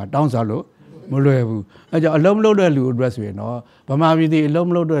 Janenanga, downsalo, Muluebu, a Lumlo de Lu dress, you know, Pamami the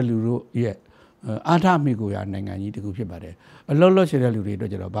Lumlo de Lu, yet. Atamigo and I need to go about it. A lolo shall read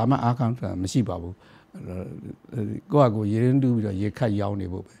Bama Akam, Masibabu. Go, you didn't do with a Yaka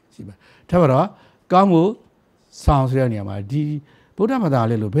Yauni. Tavara, Gamu sounds really my D. Bodamada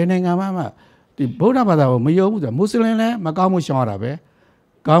little Benanga Mama. The Bodamada, Mayo, the Muslim, Magamu Sharabe,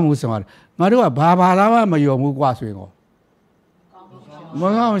 Gamu Samar. Madua Baba Lava, Mayo Mugwaswingo.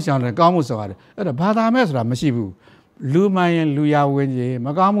 Magamu Shan, Gamu Samar. At a Bada Mesra, Masibu. Lumayan Luya Winji,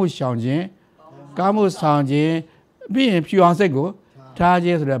 Magamu Shanji. Gamu Sanji, being few hours ago,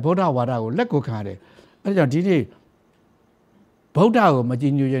 charges the Boda Wada, let go carry. I don't did Boda,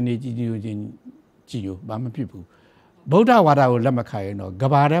 Majinu, and Gio, Bama people. Boda Wada, Lamakai, no,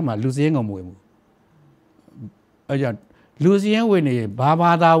 Gabarama, losing a moon. I don't losing when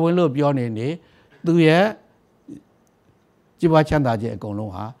Babada will look beyond any, do ye? Jibachanda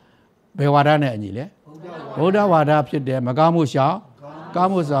Gonoha, Bewada Nile, Boda Wada up there, Magamu Shah.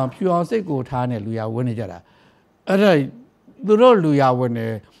 Gamus pure sego tane luya winijara. Other the roll luya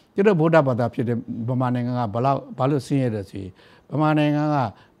when ကျတော့ဗုဒ္ဓဘာသာဖြစ်တဲ့ဗမာနိုင်ငံကဘာလို့ဆင်းရဲတယ်ဆိုရင်ဗမာနိုင်ငံက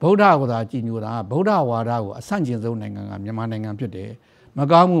ဗုဒ္ဓကိုသာကြည်ညိုတာဗုဒ္ဓဝါဒကိုအဆန့်ကျင်ဆုံးနိုင်ငံကမြန်မာနိုင်ငံဖြစ်တယ်မ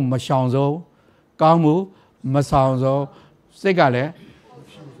ကောင်းမှုမရှောင်ဆုံးကောင်းမှုမဆောင်ဆုံးစိတ်ကလည်း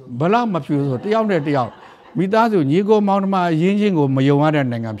ဘလောက်မဖြူဆိုတယောက်နဲ့တယောက်မိသားစုညီကိုမောင်နှမအရင်းချင်းကိုမယုံရတဲ့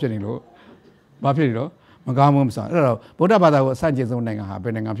နိုင်ငံဖြစ်နေလို့ဘာဖြစ်နေလို့မကောင်းမှုမဆောင်အဲ့တော့ဗုဒ္ဓဘာသာကိုအဆန့်ကျင်ဆုံးနိုင်ငံဟာဘ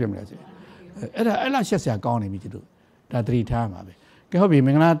ယ်နိုင်ငံဖြစ်မလဲဆိုအဲ့လားရှက်စရာကောင်းနေပြီကျတို့ဒါသတိထားမှာပဲကဲဟုတ်ပြီမ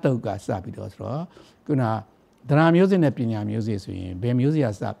င်္ဂလာတုတ်ကစပြီးတော့ဆိုတော့ခုနသရမျိုးစစ်နဲ့ပညာမျိုးစစ်ဆိုရင်ဘယ်မျိုးစစ်က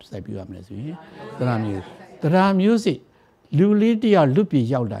စစိုက်ပြရမလဲဆိုရင်သရမျိုးစစ်လူလေးတယောက်လွတ်ပြေ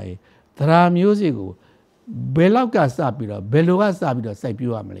ရောက်လာရင်သရမျိုးစစ်ကိုဘယ်လောက်ကစပြီးတော့ဘယ်လိုကစပြီးတော့စိုက်ပြ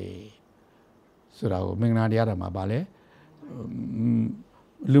ရမလဲဆိုတာကိုမင်္ဂလာတရားတော်မှာပါလဲ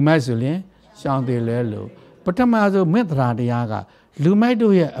လူမိုက်ဆိုရင်ရှောင်းတယ်လဲလို့ပထမဆုံးမေတ္တာတရားကလူမိုက်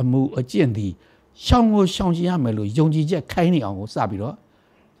တို့ရဲ့အမှုအကျင့်သည်ရှောင်းကိုရှောင်ကျင်ရမယ်လို့ယုံကြည်ချက်ခိုင်းနေအောင်ကိုစပြီးတော့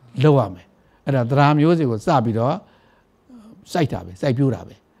လုပ်ရမယ်အဲ့ဒါသရမျိုးစီကိုစပြီးတော့စိုက်တာပဲစိုက်ပြိုးတာ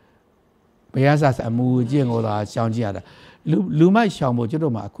ပဲဘယ်ရစအမှုအကျင့်ကိုသာရှောင်ကျင်ရတာလူမိုက်ရှောင်ဖို့ကျွတ်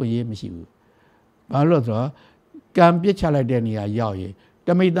တို့မှာအခွင့်အရေးမရှိဘူးဘာလို့လဲဆိုတော့ကံပြစ်ချလိုက်တဲ့နေရာရောက်ရင်တ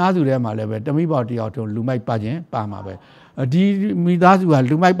မိသားစုထဲမှာလည်းပဲတမိပေါက်တယောက်ထုံလူမိုက်ပါခြင်းပါမှာပဲဒီမိသားစုက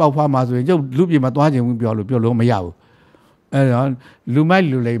လူမိုက်ပေါက်ဖွားမှာဆိုရင်ကျုပ်လူပြေမသွားခြင်းဘူးပြောလို့မရဘူးအဲ့တော့လူမိုက်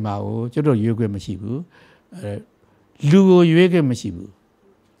လူလိမ္မာကိုကျွတ်တို့ရွေးခွင့်မရှိဘူးလူကိုရွေးခွင့်မရှိဘူး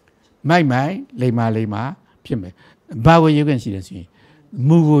မိုက်လိမ္မာဖြစ်မယ်ဘာကိုရွေးခွင့်ရှိတယ်ဆိုရင်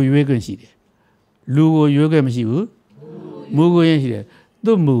မူကိုရွေးခွင့်ရှိတယ်လူကိုရွေးခွင့်မရှိဘူးမူကိုရွေးရှိတယ်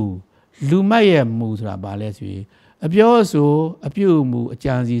သူ့မူလူမိုက်ရဲ့မူဆိုတာဘာလဲဆိုရင်အပြောဆိုအပြုအမူအ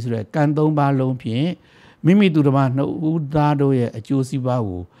ကြံစီဆိုတဲ့ကံ၃ပါးလုံးဖြင့်မိမိသူတစ်ပါးနှုတ်ဦးသားတို့ရဲ့အကျိုးစီးပွား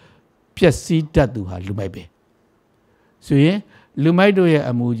ကိုဖျက်ဆီးတတ်သူဟာလူမိုက်ပဲဆိုရင်လူမိုက်တို့ရဲ့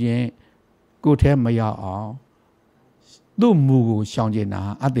အမူချင်းကိုယ်ထဲမရောက်အောင်သူ့မူကိုရှောင်ကျင်တာ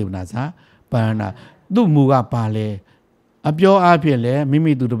အတေဝနာစာပါဏာသူ့မူကပါလဲအပြောအဖြစ်လဲမိ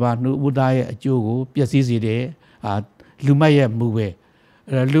မိသူတစ်ပါးနှုတ်ဦးသားရဲ့အကျိုးကိုပျက်စီးစေတယ်လူမိုက်ရဲ့မူပဲ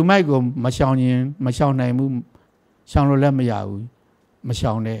လူမိုက်ကိုမရှောင်နိုင်ဘူးရှောင်လို့လည်းမရဘူးမ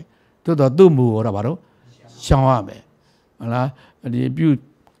ရှောင်နဲ့သို့တော့သူ့မူတော့ဘာလို့ရှောင်ရမယ်ဟုတ်လားဒီပြု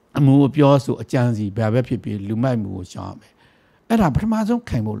အမှုအပြောဆိုအကြံစီဘာပဲဖြစ်ဖြစ်လူမိုက်မှုကိုရှောင်ရမယ်အဲ့ဒါပထမဆုံး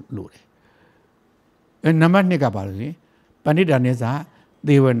ခံဖို့လိုတယ်နံပါတ်2ကပါလို့လေပဏိတာနိစ္စ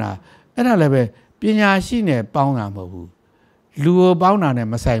သေဝနာအဲ့ဒါလည်းပဲပညာရှိနဲ့ပေါင်းတာမဟုတ်ဘူးလူကိုပေါင်းတာနဲ့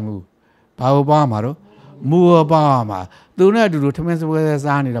မဆိုင်ဘူးဘာကိုပေါင်းရမှာတော့မူကိုပေါင်းရမှာသူနဲ့အတူတူထမင်းစပွဲ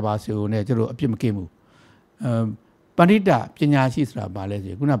စားနေတာပါဆိုနေကျတို့အပြစ်မကင်းဘူးပဏိတပညာရှိဆိုတာဘာလဲ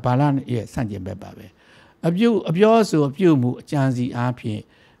ဆိုခုနဘာလရဲ့ဆန့်ကျင်ဘက်ပါပဲအပြောဆိုအပြုမှုအကြံစီအားဖြင့်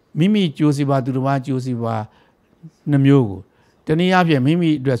မိမိကြိုးစီပါသူတစ်ပါးကြိုးစီပါနှမျိုးကိုတနည်းအားဖြင့်မိမိ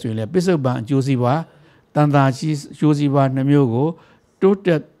အတွက်ဆိုရင်လည်းပစ္စုပန်အကျိုးစီပါတန်တာရှိကြိုးစီပါနှမျိုးကိုတိုးတ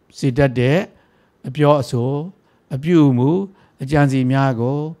က်စေတတ်တဲ့အပြောအဆိုအပြုမှုအကြံစီများ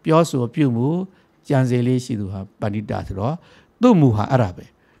ကိုပြောဆိုအပြုမှုကြံစီလေးရှိသူဟာပဏိတဆိုတော့သူ့မူဟာအဲ့ဒါပဲ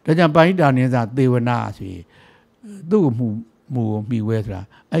ဒါကြောင့်ပဏိတနိစ္စသေဝနာဆိုရင်သူ့ကိုမူကိုမှီဝဲဆိုတာ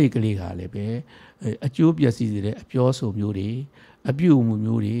အဲ့ဒီကလေးကလည်းပဲအကျိုးပျက်စီးစေတဲ့အပြောဆိုမျိုးတွေအပြုအမူ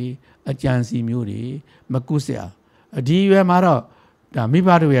မျိုးတွေအကြံစီမျိုးတွေမကုစရာဒီရွယ်မှာတော့ဒါမိဘ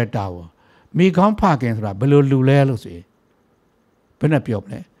တို့ရဲ့တာဝန်မိကောင်းဖခင်ဆိုတာဘယ်လိုလူလဲလို့ဆိုရင်ဘယ်နဲ့ပြောမ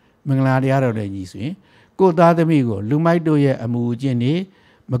လဲမင်္ဂလာတရားတော်လည်းညီဆိုရင်ကိုယ်သားသမီးကိုလူမိုက်တို့ရဲ့အမူအကျင့်တွေ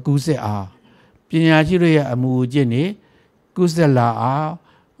မကုစက်အောင်ပညာရှိတို့ရဲ့အမူအကျင့်တွေကုစက်လာအောင်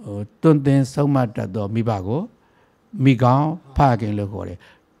တွင်တင်ဆုံးမတတ်သောမိဘကိုမိကောင်းဖခင်လို့ခေါ်တယ်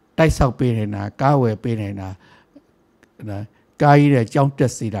တိုက်ဆောက်ပေးနေတာကားဝယ်ပေးနေတာကားကြီးတဲ့ကြောင်းတ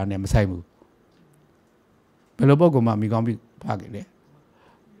က်စေတာနဲ့မဆိုင်ဘူးဘယ်လိုပုံကမှမိကောင်းဖခင်လဲ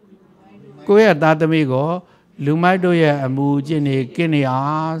ကိုယ့်ရဲ့သားသမီးကိုလူမိုက်တို့ရဲ့အမှုအကျင့်တွေကင်းနေအော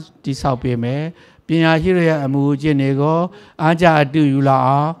င်တိဆောက်ပေးမယ်ပညာရှိတို့ရဲ့အမှုအကျင့်တွေကိုအားကြအတူယူလာ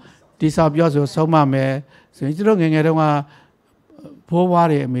အောင်တိဆောက်ပြောဆိုဆုံးမမယ်ဆိုရင်ကျတို့ငယ်ငယ်တုန်းကဖိုးွား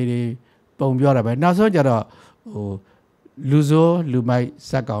တွေအမေတွေပုံပြောတာပဲနောက်ဆုံးကျတော့လူဆိုးလူမိုက်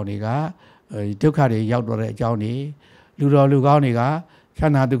ဇက်ကောင်တွေကဒုက္ခတွေရောက်တော့တဲ့အကြောင်းတွေလူတော်လူကောင်းတွေကခ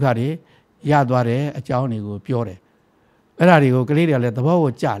န္ဓာဒုက္ခတွေရသွားတဲ့အကြောင်းတွေကိုပြောတယ်အဲ့ဒါတွေကိုကလေးတွေကလည်းသဘော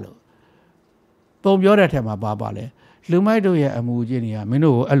ကိုကြလို့ပုံပြောတဲ့ထက်မှာပါလဲလူမိုက်တို့ရဲ့အမှုအကျင့်တွေကမင်း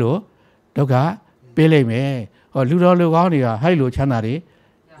တို့ကိုအဲ့လိုဒုက္ခပေးလိုက်မယ်ဟောလူတော်လူကောင်းတွေကဟိုက်လိုချမ်းသာတွေ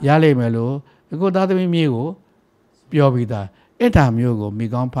ရလိမ့်မယ်လို့ကိုသားသမီးမြေကိုပြောပြီးသားအဲ့ဒါမျိုးကိုမိ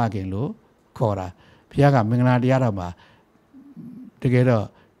ကောင်းဖခင်လို့ခေါ်တာဘုရားကမင်္ဂလာတရားတော်မှာတကယ်တော့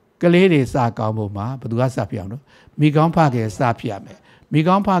ကလေးတွေစကောင်းဖို့မှာဘယ်သူကစပြအောင်လို့မိကောင်းဖခင်စပြရမယ်မိ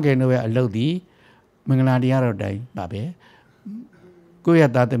ကောင်းဖခင်တို့ရဲ့အလုပ်ဒီမင်္ဂလာတရားတော်တိုင်းပါပဲကိုယ့်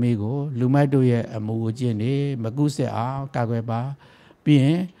ရဲ့သားသမီးကိုလူမိုက်တို့ရဲ့အမှုအကျင့်တွေမကုဆက်အောင်ကာကွယ်ပါပြီးရ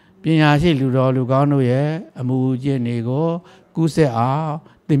င် ပညာရှိလူတော်လူကောင်းတို့ရဲ့အမှုကျင့်တွေကိုကူးဆက်အောင်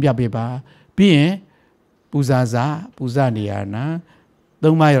သင်ပြပေးပါပြီးရင်ပူဇာစာပူဇာနေရနာ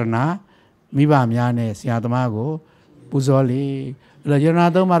သုံးပါးရဏမိဘများနဲ့ဆရာသမားကိုပူဇော်လေအဲ့တော့ရဏ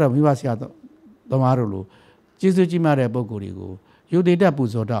သုံးပါးတော့မိဘဆရာသမားတို့လိုကျေးဇူးကြီးမားတဲ့ပုဂ္ဂိုလ်တွေကိုယုတ်တိတပူ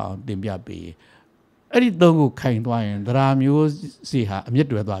ဇော်တတ်အောင်သင်ပြပေးအဲ့ဒီသုံးကိုခိုင်သွားရင်သရာမျိုးစီဟာအမြင့်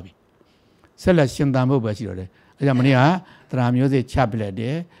တွယ်သွားပြီဆက်လက်ရှင်သန်ဖို့ပဲရှိတော့တယ်အဲကြောင့်မနေ့ကသရာမျိုးစီချပလက်တ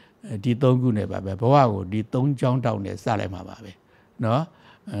ယ်ဒီသုံးခုနဲ့ပါပဲဘဝကိုဒီသုံးချောင်းတောက်နဲ့စလိုက်မှာပါပဲနော်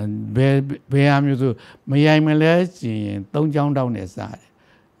ဘယ်အမျိုးဆိုမယိုင်မလဲရှင်သုံးချောင်းတောက်နဲ့စတယ်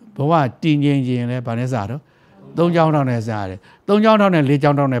ဘဝတည်ငြိမ်ခြင်းလဲဗာနဲ့စတော့သုံးချောင်းတောက်နဲ့စတယ်သုံးချောင်းတောက်နဲ့လေး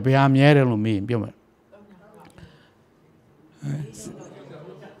ချောင်းတောက်နဲ့ဘယ်အမြဲတယ်လို့မေးရင်ပြောမယ်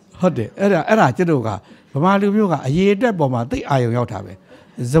ဟုတ်တယ်အဲ့ဒါကျွတ်တို့ကဗမာလူမျိုးကအရေးအတွက်ပေါ်မှာသိအာရုံရောက်တာပဲ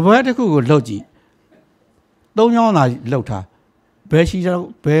ဇပွဲတစ်ခုကိုလှုပ်ကြည့်သုံးချောင်းသာလှုပ်ထားဘယ်ချီ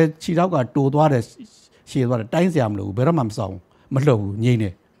တော့ကတိုးသွားတယ်ရှည်သွားတယ်တိုင်းစရာမလိုဘူးဘယ်တော့မှမဆောင်မလှုပ်ဘူးငြိမ့်တ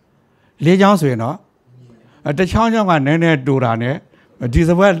ယ်လေးချောင်းဆိုရင်တော့တစ်ချောင်းကနည်းနည်းတိုးတာနဲ့ဒီ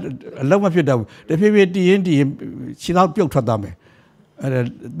ဇပွဲအလုံးမဖြစ်တော့ဘူးတဖြည်းဖြည်းတည်ရင်ခြေတော့ပြုတ်ထွက်သွားမယ်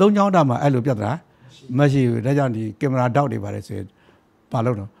သုံးချောင်းတာမှအဲ့လိုပြတ်တာမရှိဘူးဒါကြောင့်ဒီကင်မရာတောက်တွေပါတယ်ဆိုရင်ဘာ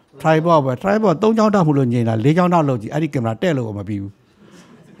လို့တော့ tripod ပဲ tripod သုံးချောင်းတောက်မှုလို့ညင်တာလေးချောင်းတောက်လို့ကြည့်အဲ့ဒီကင်မရာတဲ့လို့မပြီးဘူး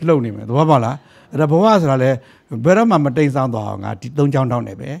လှုပ်နေမယ်သဘောပေါက်လားအဲ့ဒါဘဝဆိုတာလေဘယ်တော့မှမတိမ်ဆောင်သွားအောင်ငါဒီသုံးချောင်းတောက်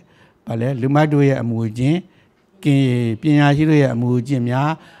နေပဲဗာလဲလူမိုက်တို့ရဲ့အမူအကျင့်ကင်ပညာရှိတို့ရဲ့အမူအကျင့်များ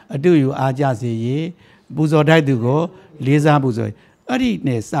အတူယူအားကြစေရေးပူဇော်တိုက်သူကိုလေးစားပူဇော်အဲ့ဒီ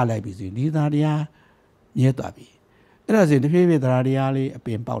နဲ့စလိုက်ပြီဆိုရင်ဒီသားတရားမြဲသွားပြီအဲ့ဒါဆိုရင်တဖြည်းဖြည်းတရားတရားလေးအပ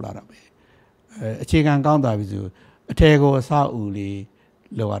င်ပေါက်လာတော့ပဲအခြေခံကောင်းသွားပြီဆိုအထယ်ကိုအဆောက်အဦလေး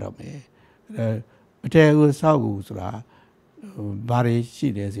လောက်ရတော့မယ်အထယ်ကိုအဆောက်အဦဆိုတာဘာတွေရှိ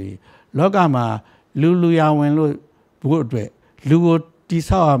တယ်ဆိုရင်လောကမှာလူရဝင်လို့ဘုအတွက်လူကိုတိ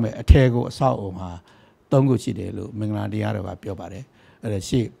ဆောက်ရမယ်အထယ်ကိုအဆောက်အဦမှာသုံးခုရှိတယ်လို့မင်္ဂလာတရားတော်ကပြောပါတယ်အဲ့ဒါ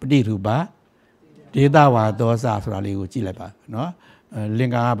ရှေ့ပဋိရူပဒေသဝါသောစဆိုတာလေးကိုကြည့်လိုက်ပါနော်လ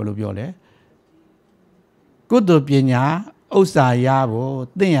င်္ကာကဘယ်လိုပြောလဲကုသိုလ်ပညာဥစ္စာရဖို့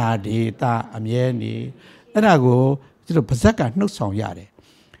သင်္ဟာဒေတာအမြဲနေအဲ့ဒါကိုကျတို့ဗဇက်ကနှုတ်ဆောင်ရတယ်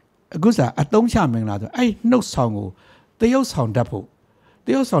အခုစားအတုံးချမင်္ဂလာဆိုအဲ့နှုတ်ဆောင်ကိုတရုပ်ဆောင်တတ်ဖို့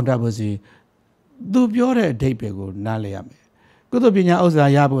စီသူပြောတဲ့အဓိပ္ပာယ်ကိုနားလည်ရမယ်ကုသိုလ်ပညာဥစ္စာ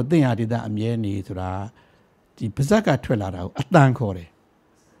ရဖို့သင်္ဟာဒေတာအမြဲနေဆိုတာဒီဗဇက်ကထွက်လာတာကိုအတန်ခေါ်တယ်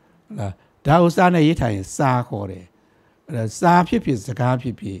ဟုတ်လားဒါဥစ္စာနဲ့ရေးထိုင်ရင်စာခေါ်တယ်အဲ့ဒါစာဖြစ်စကားဖြ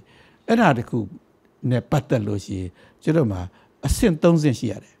စ်အဲ့ဒါတခုနဲ့ပတ်သက်လို့ရှိရင်ကျတို့မှာအဆင့်3ဆင့်ရှိ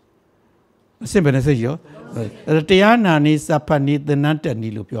ရတယ်အဆင့်ဘယ်နှဆင့်ရောတရားနာနည်းစဖတ်နည်းသင်္นานတက်န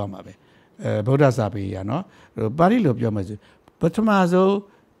ည်းလို့ပြောရမှာပဲဗုဒ္ဓစာပေရနော်ပါဠိလိုပြောမှဆိုပထမဆုံး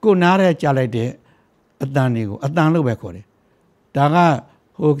ကိုနားရဲကြားလိုက်တဲ့အတန်တွေကိုအတန်လို့ပဲခေါ်တယ်ဒါက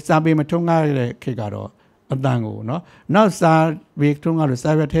ဟိုစာပေမထုံးကားတဲ့ခေတ်ကတော့အတန်ကိုနော်နောက်စာပေထုံးကားလို့စာ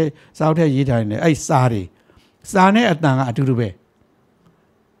ရွက်ထဲစာအုပ်ထဲရေးထားနေအဲ့စာတွေစာနဲ့အတန်ကအတူတူပဲ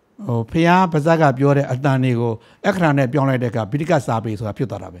ဟိုဖျားပါဇက်ကပြောတဲ့အတန်တွေကိုအခရာနဲ့ပြောင်းလိုက်တဲ့အခါပိဋကစာပေဆိုတာဖြစ်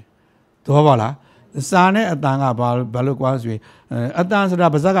သွားတာပဲသဘောပေါက်လားစာနဲ့အတန်ကဘာလို့ကွာဆိုရင်အတန်ဆိုတာ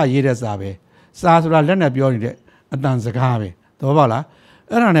ပါဇက်ကရေးတဲ့စာပဲစာဆိုတာလက်နဲ့ပြောနေတဲ့အတန်စကားပဲသဘောပေါက်လား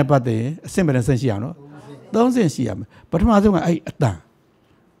အဲ့ဒါနဲ့ပတ်သက်ရင်အဆင့်ပဲဆင့်ရှိအောင်နော်3ဆင့်ရှိရမယ်ပထမဆုံးကအဲ့အတန်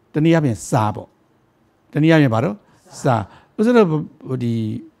တနည်းအားဖြင့်စာပေါ့တနည်းအားဖြင့်ဘာလို့စာဥစ္စာတို့ဒီ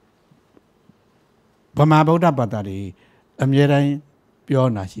ဗမာဗုဒ္ဓဘာသာတွေအမြဲတမ်းပြော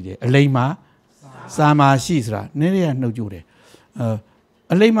နာရှိတယ်အလိမ္မာစာမာရှိဆိုတာနည်းနည်းနှုတ်ကြိုးတယ်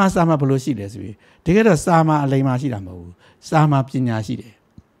အလိမ္မာစာမာဘယ်လိုရှိတယ်ဆိုပြီးတကယ်တော့စာမာအလိမ္မာရှိတာမဟုတ်ဘူးစာမာပညာရှိတယ်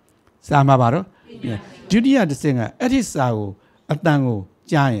စာမာဘာတော့ဒုတိယတစ်ဆင့်ကအဲ့ဒီစာကိုအတန်ကို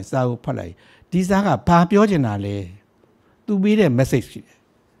ကြားရင်စာကိုဖတ်လိုက်ဒီစာကဘာပြောချင်တာလဲသူပေးတဲ့ message ရှိတယ်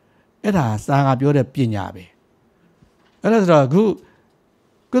အဲ့ဒါစာကပြောတဲ့ပညာပဲအဲ့ဒါဆိုတော့အခု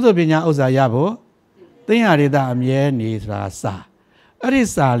ကုသိုလ်ပညာဥစ္စာရဖို့သင်္ဟာဒေတာအမြဲနေဆိုတာစာအဲ့ဒီ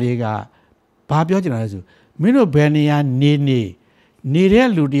စာလေးကဘာပြောချင်တာလဲဆိုမင်းတို့ဘယ်နေရာနေတဲ့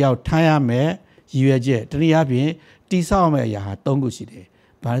လူတယောက်ထားရမယ်ရည်ရွယ်ချက်တနည်းအားဖြင့်တိဆောက်မယ့်အရာဟာ3ခုရှိတယ်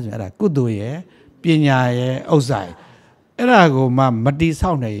ဘာလဲဆိုရင်အဲ့ဒါကုသိုလ်ရဲ့ပညာရဲ့ဥစ္စာရဲ့အဲ့ဒါကိုမှမတိ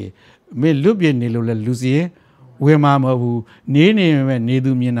ဆောက်နိုင်ရင်မင်းလွတ်ပြနေလို့လဲလူစီရင်ဝေမာမဟုတ်ဘူးနေမဲ့နေ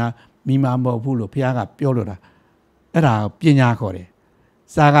သူမြင်တာမိမာမဟုတ်ဘူးလို့ဘုရားကပြောလို့တာအဲ့ဒါပညာခေါ်တယ်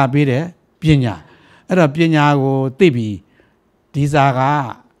စာကပေးတယ်ပညာအဲ့တော့ပညာကိုသိပြီးဒီစာက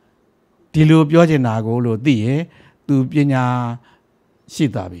ဒီလိုပြောချင်တာကိုလို့သိရင်သူပညာရှိ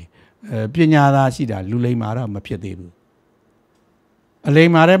တာပြီပညာသာရှိတာလူလိမ္မာတော့မဖြစ်သေးဘူးအလိ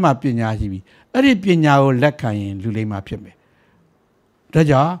မ္မာထဲမှာပညာရှိပြီအဲ့ဒီပညာကိုလက်ခံရင်လူလိမ္မာဖြစ်မယ်ဒါ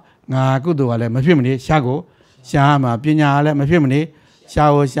ကြောင့်ငါကုသိုလ်ကလည်းမဖြစ်မနေရှားကိုရှားမှာပညာကလည်းမဖြစ်မနေ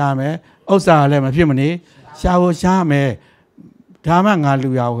ရှာမယ်ဥစ္စာလည်းမဖြစ်မနေရှာမယ်ဒါမှငါလူ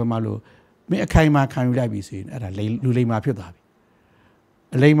ရအောင်ခမလို့မင်းအခိုင်အမာခံယူလိုက်ပြီဆိုရင်အဲ့ဒါလူလိမ္မာဖြစ်သွားပြီ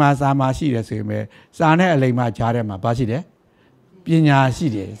အလိမ္မာစာမရှိတယ်ဆိုရင်ပဲစာနဲ့အလိမ္မာကြားထဲမှာဘာရှိတယ်ပညာရှိ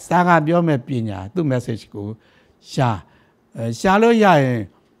တယ်စာကပြောမဲ့ပညာသူ့ message ကိုရှာလို့ရရင်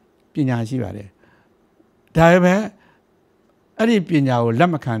ပညာရှိပါတယ်ဒါပေမဲ့အဲ့ဒီပညာကိုလ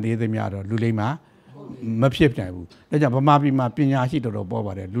က်မခံသေးသမျှတော့လူလိမ္မာမဖြစ်နိုင်ဘူးဒါကြောင့်ဗမာပြည်မှာပညာရှိတော်တော်ပေါ်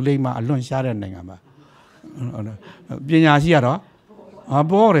ပါတယ်လူလိမ္မာအလွန်ရှားတဲ့နိုင်ငံမှာပညာရှိရတော့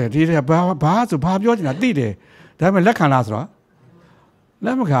ပေါ်တယ်ဒီဘာဆိုဘာပြောချင်တာသိတယ်ဒါပေမဲ့လက်ခံလားဆိုတော့လ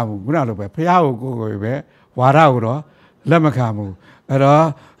က်မခံဘူးခုနလိုပဲဖះကိုကိုပဲဝါဒကိုတော့လက်မခံဘူးအဲ့တော့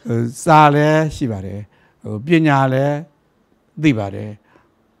စာလည်းရှိပါတယ်ပညာလည်းသိပါတယ်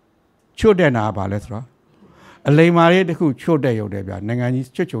ချွတ်တဲ့နာပါလဲဆိုတော့အလိမ္မာလေးတစ်ခုချွတ်တဲ့ရုပ်တယ်ဗျာနိုင်ငံကြီး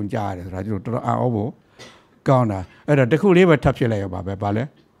ချွတ်ချုံကြရတယ်ဆိုတာကျွန်တော်တော်တော်အော်ဖို့ကောင်းတာအဲ့တော့တစ်ခုလေးပဲထပ်ဖြစ်လိုက်ရပါပဲဗာလဲ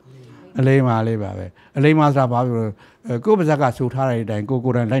အလိမ္မာလေးပါပဲအလိမ္မာဆိုတာဘာပြောလို့ကိုယ့်ပါဇက်ကဆိုထားတဲ့အတိုင်းကို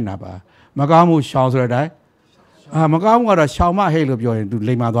ယ်တိုင်လိုက်နာပါမကောင်းမှုရှောင်ဆိုတဲ့အတိုင်းမကောင်းမှုကတော့ရှောင်မဟဲ့လို့ပြောရင် तू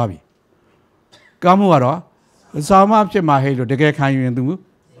လိမ္မာသွားပြီကောင်းမှုကတော့ရှောင်မဖြစ်မှဟဲ့လို့တကယ်ခံယူရင် तू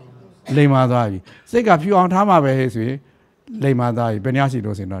လိမ္မာသွားပြီစိတ်ကဖြူအောင်ထားမှပဲဟဲ့ဆိုရင်လိမ္မာသွားပြီဘယ်နှယောက်ရှိ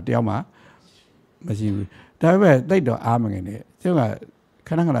လို့ဆိုရင်တော့တယောက်မှမရှိဘူးဒါပေမဲ့တိတ်တော့အားမငယ်နဲ့ကျုပ်ကခ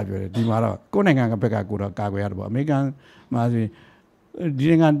ဏပြောတယ်ဒီမှာတော့ကိုယ်နိုင်ငံကဘက်ကကိုတော့ကာကွယ်ရတော့ပေါ့အမေရိကန်မှာဆိုရင်ဒီ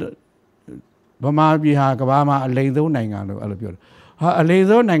နိုင်ငံဗမာပြည်ဟာကမ္ဘာမှာအလိမ်ဆုံးနိုင်ငံလို့အဲ့လိုပြောတယ်ဟာအလိမ်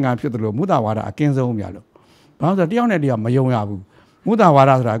ဆုံးနိုင်ငံဖြစ်တယ်လို့မုဒ္ဒဝါဒအကင်းဆုံးများလို့ဘာလို့ဆိုတယောက်နဲ့တယောက်မယုံရဘူးမုဒ္ဒဝါ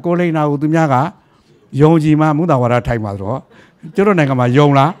ဒဆိုတာကိုလိန်နာကိုသူများကယုံကြည်မှမုဒ္ဒဝါဒထိုက်မှာဆိုတော့ကျတို့နိုင်ငံမှာယုံ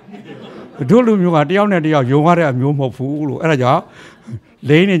လားတို့လူမျိုးကတယောက်နဲ့တယောက်ယုံရတဲ့အမျိုးမဟုတ်ဘူးလို့အဲ့ဒါကြောင့်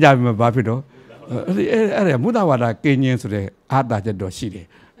လိန်နေကြပြီမှာဘာဖြစ်တော့အဲ့ဒါမုဒ္ဒဝါဒကင်းခြင်းဆိုတဲ့အာသာချက်တော့ရှိတယ်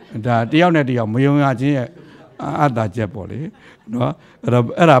ဒါတယောက်နဲ့တယောက်မယုံရခြင်းရဲ့အာသာချက်ပေါ့လေနော်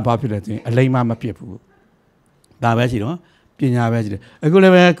အဲ့ဒါဘာဖြစ်လဲဆိုရင်အလိမ္မာမဖြစ်ဘူးဒါပဲရှိတော့ပညာပဲရှိတယ်အခုလ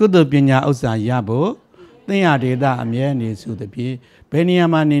ည်းပဲကုသိုလ်ပညာဥစ္စာရဖို့သင်ရဒေတာအမြဲနေစုသဖြင့်ဘယ်နေရာ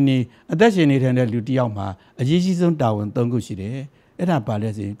မှာနေအသက်ရှင်နေတဲ့လူတစ်ယောက်မှာအရေးကြီးဆုံးတာဝန်၃ခုရှိတယ်အဲ့ဒါပါလဲ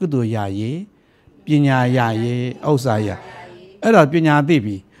ဆိုရင်ကုသိုလ်ရရေးပညာရရေးဥစ္စာရအဲ့တော့ပညာသိ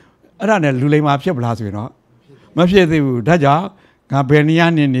ပြီအဲ့ဒါနဲ့လူလိမ္မာဖြစ်ပလားဆိုရင်တော့မဖြစ်သေးဘူးဒါကြောင့်ငါဘယ်နေရာ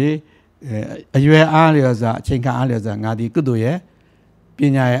နေအရွယ်အားလျော်စွာအချိန်ခါအားလျော်စွာငါဒီကုသိုလ်ရဲ့ပ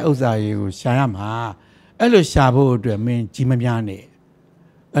ညာရဲ့ဥစ္စာရေးကိုရှာရမှာအဲ့လိုရှာဖို့အတွက်မင်းကြီးမများနဲ့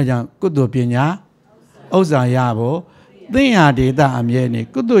အဲ့ကြောင့်ကုသိုလ်ပညာဥစ္စာရဖို့သင်ဟာဒေတာအမြဲနေ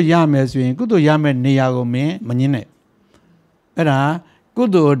ကုသိုလ်ရမယ်ဆိုရင်ကုသိုလ်ရမယ်နေရာကိုမင်းမငင်းနဲ့အဲ့ဒါကု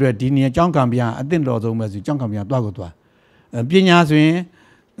သိုလ်အတွက်ဒီနေရာကျောင်းကံပြအသင့်တော်ဆုံးပဲဆိုကျောင်းကံပြသွားကိုသွားပညာဆိုရင်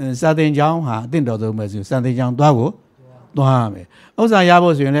စာသင်ကျောင်းဟာအသင့်တော်ဆုံးပဲဆိုစာသင်ကျောင်းသွားကိုသွားမယ်ဥစ္စာရ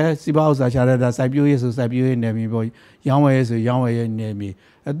ဖို့ဆိုရင်လည်းစီးပွားဥစ္စာရှာရတာစိုက်ပျိုးရေးဆိုစိုက်ပျိုးရေးနယ်မြေပေါ့ရောင်းဝယ်ရေးဆိုရောင်းဝယ်ရေးနယ်မြေ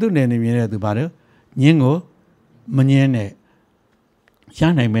သူ့နယ်မြေနဲ့သူပါတယ်ညင်းကိုမညင်းနဲ့ရ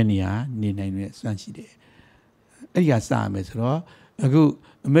နိုင်မဲ့နေရာနေနိုင်တဲ့စွမ်းရှိတယ်အဲ့ဒီကစရမယ်ဆိုတော့အခု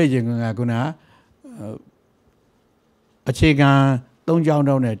အမေရင်ကခုနအခြေခံ၃ကြောင်း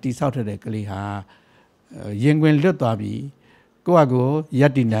တော့နဲ့တိဆောက်ထတဲ့ကလေးဟာရင်ခွင်လွတ်သွားပြီကိုယ့်အကိုရ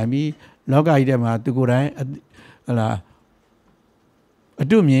က်တည်နိုင်ပြီလောကကြီးထဲမှာသူကိုယ်တိုင်ဟလာအ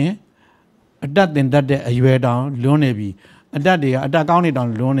တုမြင်အတတ်တင်တတ်တဲ့အရွယ်တောင်လွန်းနေပြီအတတ်တွေကအတတ်ကောင်းနေတောင်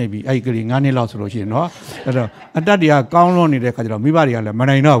လွန်းနေပြီအဲ့ဒီကလေး9နှစ်လောက်ဆိုလို့ရှိရင်နော်အဲ့တော့အတတ်တွေကကောင်းလွန်းနေတဲ့ခါကျတော့မိဘတွေကလည်းမ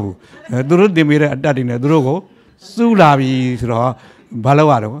နိုင်တော့ဘူးသူတို့တင်ပေးတဲ့အတတ်တွေနဲ့သူတို့ကိုစူးလာပြီဆိုတော့ဘာလို့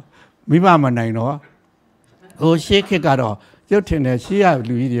ရတော့မိဘမနိုင်တော့ဟိုရှေးခေတ်ကတော့ကျုပ်ထင်တယ်ရှေးရ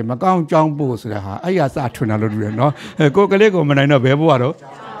လူကြီးတွေမကောင်းကြောင်းဖို့ဆိုတာဟာအဲ့ရစထွင်တာလို့တူတယ်နော်ကိုကလေးကိုမနိုင်တော့ဘယ်ဘဝတော့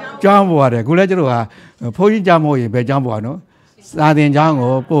ကြောင်းဘဝတယ်ခုလဲကျတို့ဟာဘုန်းကြီးကြောင်းမို့ရင်ဘယ်ကြောင်းဘဝနော်စာသင်ကျောင်း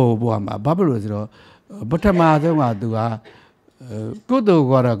ကိုပို့ဘဝမှာဘာဖြစ်လို့ဆိုတော့ပထမဆုံးကသူကကုသိုလ်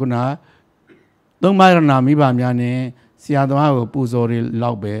ကတော့ခုနသုံးပါးရဏမိဘများနဲ့ဆရာသမားကိုပူဇော်တွေ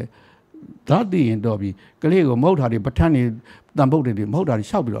လောက်ပဲဓာတ်တည်ရင်တော့ပြီကလေးကိုမဟုတ်တာတွေပဋ္ဌာန်းတွေတန်ဖို့တွေမဟုတ်တာတွေ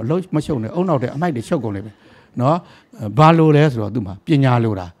ရှောက်ပြီးတော့အလုံးမရှုံနဲ့အုံနောက်တဲ့အမိုက်တွေရှုပ်ကုန်လိမ့်မယ်နော်ဘာလို့လဲဆိုတော့သူ့မှာပညာ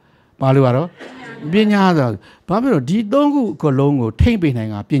လိုတာဘာလို့ရတော့ပညာဆိုဘာဖြစ်လို့ဒီ၃ခုကလုံးကိုထိမ့်ပေးနိုင်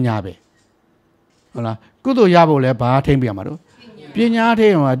တာပညာပဲဟုတ်လားကုသိုလ်ရဖို့လဲဘာထိမ့်ပေးရမှာတော့ပညာထိ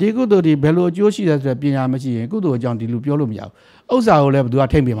မ့်မှာဒီကုသိုလ်ဒီဘယ်လိုအကျိုးရှိလဲဆိုတော့ပညာမရှိရင်ကုသိုလ်အကြောင်းဒီလူပြောလို့မရဘူးဥစ္စာကိုလည်းဘယ်သူက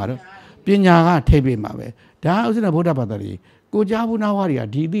ထိမ့်ပေးမှာတော့ပညာကထိမ့်ပေးမှာပဲဒါဥစ္စာဗုဒ္ဓဘာသာတွေကိုကြားဘူးနာဝါတွေက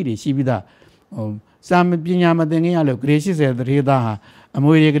ဒီအသည့်တွေရှိပြီးသားစာပညာမသင်ခင်ရလို့ဂရေ80တရေသားဟာအ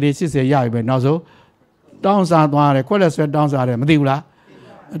မွေတွေဂရေ80ရပြီပဲနောက်ဆုံးတောင်းစားသွားတယ်ခွက်လက်ဆွဲတောင်းစားတယ်မသိဘူးလား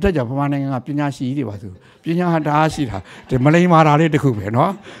အတက်ကြောင့်ဗမာနိုင်ငံကပညာရှိတွေပါဆိုပညာဟာတအားရှိတာဒီမလိမ္မာတာလေးတစ်ခုပဲเนาะ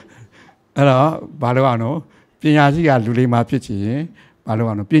အဲ့တော့ဘာလို့အောင်နော်ပညာရှိကလူလိမ္မာဖြစ်ချင်ဘာလို့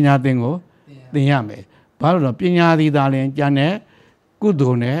အောင်နော်ပညာသင်ကိုသင်ရမယ်ဘာလို့တော့ပညာသည်သာလင်ကျန်တဲ့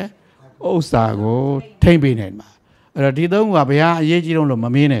Kudone, Osago, Tambin. Didon, Wabia, Yeji on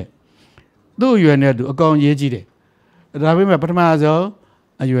Mamine. Do you and a gone Yeji? Rabima Patamazo,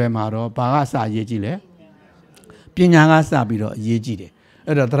 a UMRO, Parasa Yejile. Pinyanga Sabiro, Yeji.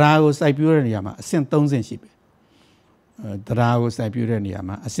 At a Drago Siberian, Saint Thousand ship. Drago Siberian,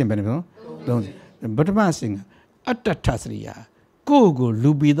 a simple. But massing at the Tasria. Go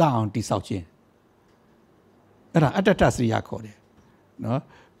Lubida on the South Chain. At the Tasria code. No,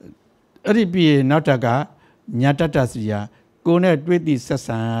 Ribi Notaga, Nyata Tasria, go net with the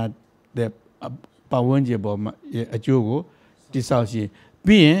Sassa, the Pawanjabo, a Jogo, the South Chain.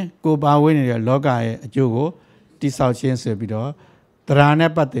 Being go by winning a logai, a Jogo, the South Chain Serbido, Trana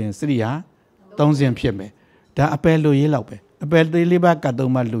Patin, Sria, Thousand Pieme, the Appel Louis Lope, Appel de Liba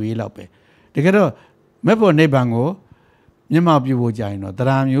Catoma Louis Lope. The Gado, Mepo Nebango, Nema Bujino,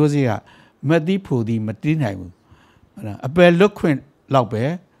 Dram Yosia, Medi Pudi, Matinaimu. A bell look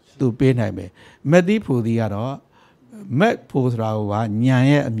Lope to Penhame. Medi Pudi Aro, Met Posrawa,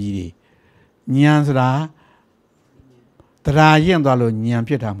 Nyaya Amidi. Nyansra Trajan Dalo, Nyam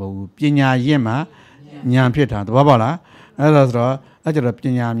Pietamu, Pina Yema, Nyam Pietan, Wabala, Azra, Ajara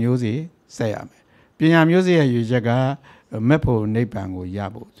Pina Musi, Sayame. Pina Musi, Yujaga, Mepo Nepango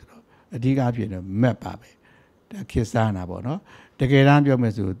Yabo. A diga piano, Mepabe. The Kisana Bono, the Gerambio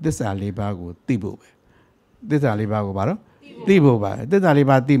Mesu, this Alibago, Tibo. This Alibago Baro, Tibo, this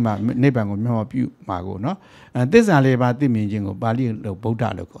Alibatima, Nepango, no Pu Mago, no, and this Alibati Mingo, Bali,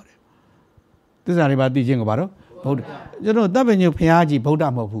 Bota Locore. This Alibati Jingo Baro, you know, W. Piaji,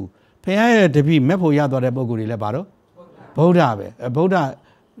 Bota Mopu, Pia to be Mepo Yado Boguri Lebaro, Boda, a Boda,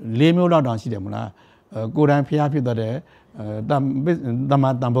 Lemula Don Sidemula, good and Piapi the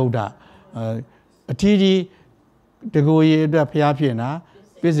Dhamma Boda, a TD. The Goye da Piapina,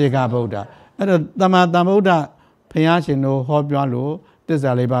 Physica Boda. And the Dhamma Piachino, Hobiano, this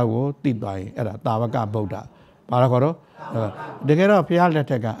Alibago, Tibai, at a Tavaka Boda. Paracoro, the Gera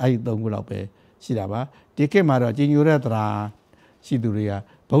Pialetega, I don't go up. Sidaba, the Kemara, Ginuretra, Siduria,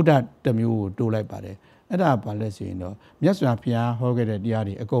 Boda, the Mu, do like Pare. And I Palesino, Yasna Pia, Hoga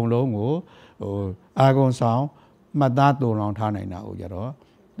Diari, a Congo, or Agon Sound, Madato long time now, Yaro.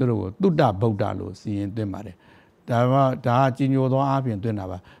 Do that Boda, see in the Mare. Da Gino Apian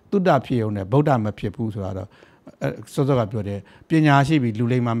Dunava, do that pion, a Bodam Pipu, so that Pina Shibi,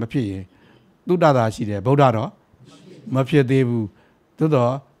 Lule Mamma P. Do that she there, Bodaro, Mafia Debu, do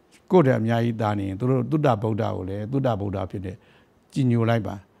the go to Yai Dani, do that Boda, do that Boda Pide, Gino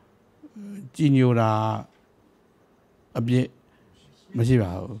Liba, Gino a bit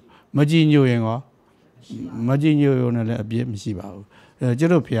Majiva, Majino, Majino a bit Masiva,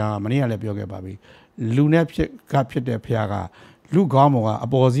 Jeropia, Mania Lepioga Baby. Luna captured the Piaga, Lugamo, a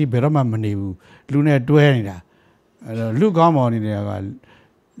bossy Berama Manivu, Luna Duenida, Lugamo in there,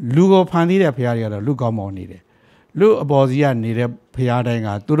 Lugo Pandida Piaga, Lugamo needed. Lu a bosia needed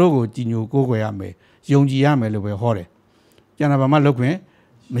Piadanga, Turogo, Gino, Gogoyame, Yongiame, Lube Hore. Janabama Lokme,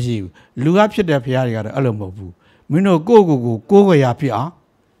 Massive, Lugapshed the Piaga, Alamobu, Mino Gogoya Pia,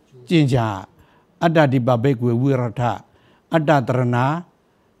 Jinja, Ada di Babek Wirata, Ada Drana,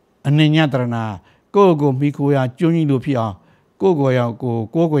 Anyatrana. Go Mikuya, Juni Lupia,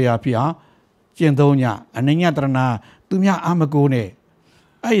 Gogoya Pia, Gentonia, and Nyatrana, Tumia Amagone.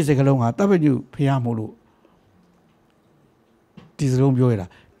 I say along W. Piamulu. This room Joera.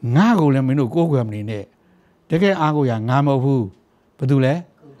 Nago Lemino Gogam Nine. Take Agoya, Namo who, Padule,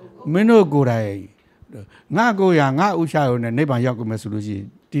 Mino Gorai. Nagoya, Na Usha, and Neba Yaku Mesulusi.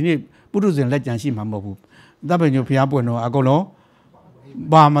 Dini Pudus and Legend Mamobu. W. Piabueno, Agolo,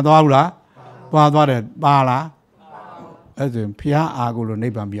 Bamadora. Bala, as in Pia Agolo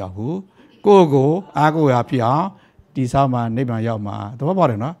Neban Yahu, Gogo, Agoya Pia, Disama Neban Yama, the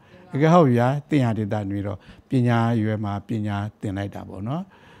Wabarena, Gahovia, Tia did that mirror, Pina, Uema, Pina, Tenaitabo, no?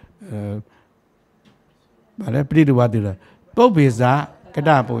 But I pretty what did Bobiza,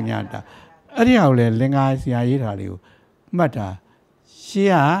 Cadapo Yanta, Ariaule, Lenga, Sia Italy, Mata,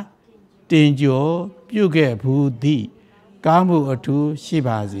 Shia, Tinjo, Puge, Pudi, Gamu or two,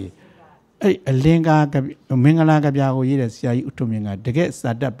 Shibazi. A linga Mingala Gabiago Yida Sia Utuminga, the get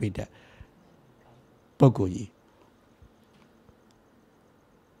sat up with Pogoyi.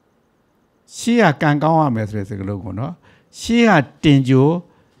 Sia can go on with the logo, no? Sia Tinjo,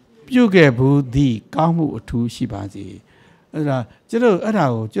 Puge Budi, Gamu to Shibazi. Jero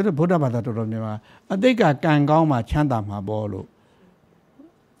Arao, Jero Bodabata to Romeva, a dega can go my Chandama bolo.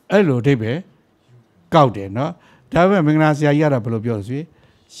 Hello, Debe, Gaude, no? Tava Minglasia Yara Bolobiosi.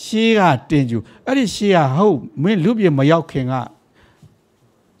 She got danger. I did see a hoe, when Lubia Mayoking up.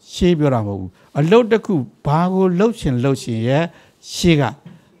 She beautiful. A load the coup, Pago, lotion, yeah, Shiga.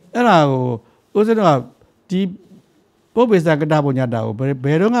 Era Usano deep Bobisa Gadabonada,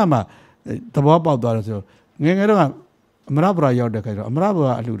 Berongama, the Bob of Dorazo, Nanga, Marabra Yoda,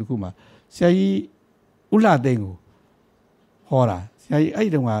 Marabra Ludukuma, say Ula Dengu, Hora, say I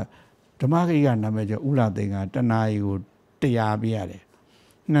don't want the Mariana Major Ula Denga, Tanayu, Tia Biade,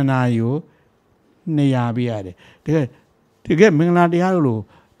 Nanayu, Nea Biade. To get Mingla Dialu,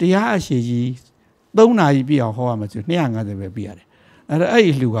 Diashi, don't I be a home to Nianga the Biade. And I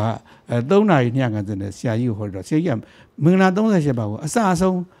Luga, don't I Nianga than the Sia holder, say yam, Mingla don't say about a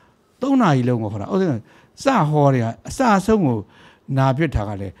sasso, don't I long of her. Sa Horia, Sa Songo,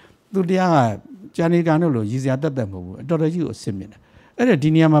 Napitale, do the Johnny Ganolo, Yizia Demo, Dora you similar. And a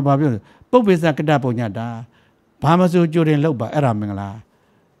Diniama Babu, Bobis Akadapo Yada, Pamazo Jordan Loba, Eramingla.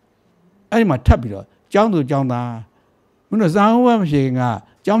 I'm a tabula, John to John. Munozawa Shinga,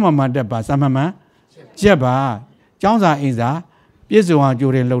 Jama Madaba, Samama, Jeba, Johnza Inza, Yesuan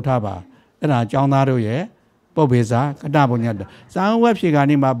Jordan Lotaba, and a John Naroye, Bobisa, Kadabonyada. Some web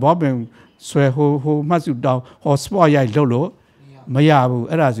Shiganima, Bobbing, swear who must you down, or spoil Lolo, Mayabu,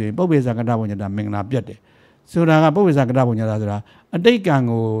 Erazi, Bobisa Kadabonyada, Mingna Biete. So now Bobisa Kadabonyada, a day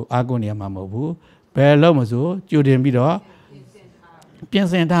gango, Agonia Mamobu, Belomazu, Jordan Bido,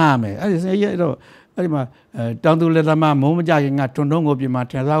 Piensentame, I say, you know, down to Letama, Momaja, Tondongo Pima,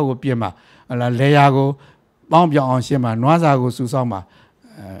 Tazago Pima, La Leago, Bombia on Shema, Noazago Susama,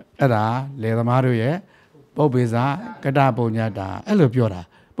 Era, Letamaru, Bobisa, Cadabonyada, Elopiora,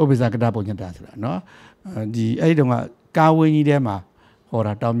 Bobisa Cadabonyada, no? The Adama, Gawin Dema, or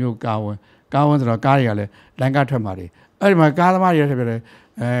a Tamu Gawan, Gawans or Gariale, Langatamari. Elma Galamari,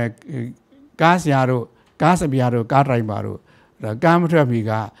 Gasiaro, Gasabiaro, Gadraimaru, the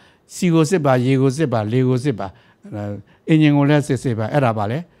Gamtramiga. Sigo Seba, Yego Seba, Lego Seba, Inyangola Seba,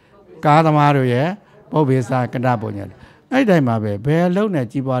 Erabale, Gadamaru, Bobisa, Cadabonia. I die my bear alone at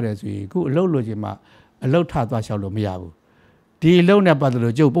Gibares, we go low logima, a low tata shalomiabu. The lone about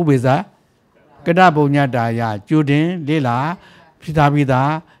the Joe Bobisa, Cadabonia Daya, Judin, Lila,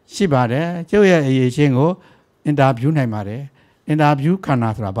 Pitabida, Shibare, Joya Yeshengo, in the Abunamare, in the Abu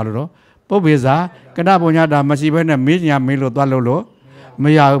Canatra Ballo, Bobisa, Cadabonia, Masiban, and Milia Milo Dalolo.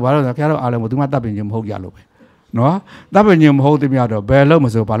 Maya, Balo, Caro Alamutuma, Dabinium Hogialo. No, Dabinium holding me out of Bello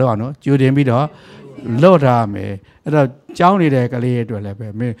Maso Paloano, Judy Mido, Loda me, at a Johnny de Calais to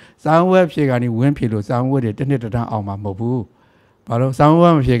Lepe, me, some web shagani Wimpilo, some wood it tended down on my mobu. Palo,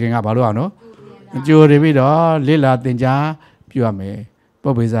 someone shaking up Paloano, Judy Mido, Lila Tinja, Pure me,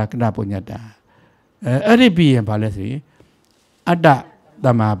 Bobisa Knapunyata. Eddie B and Palesi, Ada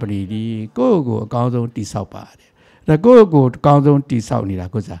Dhamma Bridi, go, Gozo Tisaupa. The go council tea sound in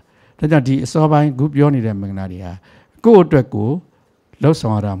Aguza. The Soba group yoni de Magnaria. Go to a go,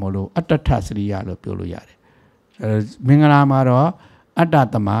 Losora Molo, at the Tasria of Puluyare. Mingalamaro,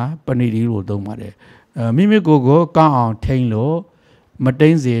 Adatama, Panidi Domare. Mimi go, Gan, Tainlo,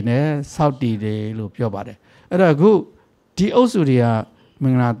 Matenzine, Saudi de Lupiobare. At a go, the Osuria,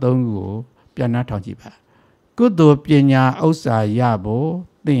 Mingla Dongo, Piana Tonjiba. Good do Piana Osa Yabo,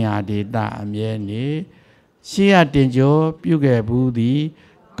 Tia de Da Mieni. Shia Denjo, Puga Budi,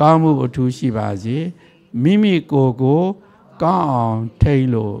 Gamu Otushibazi, Mimi Gogo, Gan,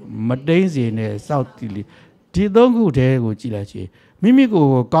 Tailo, Madazine, South Tilly. Tidongu de Guchilachi, Mimi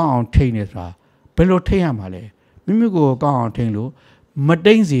go Gan Tainera, Pelo Tayamale, Mimi go Gan Tailo,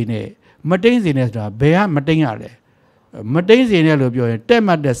 Madazine, Madazine, Bea Madangale, Madazine Lobio,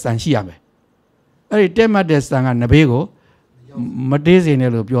 Tema de Sanchiame. A Tema de Sanga Nabego,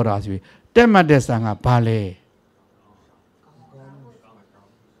 Madazine Lobiorazi. Tema de Sanga Pale.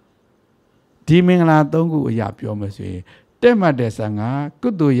 Dimingla Dongu Yapio Messi. Tema de Sanga,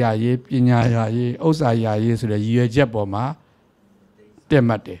 Kudu Yaye, Pina Yaye, Osa Yaye, so the year Jaboma.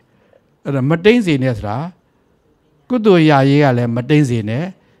 Temate. The Matenzi Nesra. Kudu Yaye,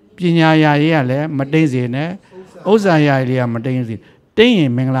 Matenzine, Pina Yaye, Matenzine, Osa Yaye, Matenzi. Ting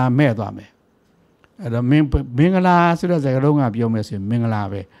Mingla Medame. The Mingala, so that's a long up your message,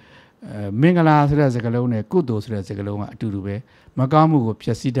 Mingala. Mingala says a galone, kudos says a galona to do way. Magamu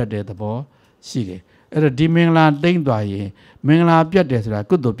Piacida de the ball, Sige. At a dimingla ding doye, Mingla Piates,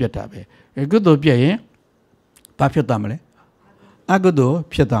 good do Pietabe. A good do Pia, Papiatamale. A good do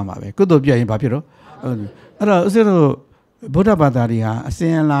Pietamabe, good do Pia in Papiro. Zero Buddha Bataria,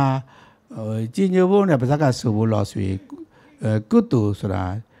 Sena, Gino Bona Bazaka Subu last week. Good do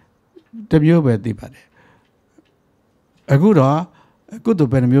Sura, the Mube Dipade. A good good to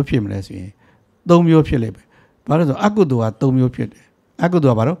Ben Mupium last week. Don't you feel but I could do a Tom Mupit. I could do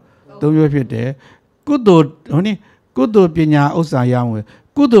a baro, don't you feel good do, honey, good do Pina Osayam,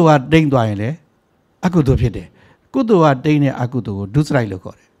 good do a ding doyle. I could do Pite. ကုသိုလ်ကတိမ့်တဲ့အကုသိုလ်ကိုဒုစရိုက်လို့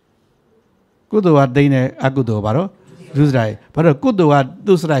ခေါ်တယ်ကုသိုလ်ကတိမ့်တဲ့အကုသိုလ်ဘာလို့ဒုစရိုက်ဘာလို့ကုသိုလ်က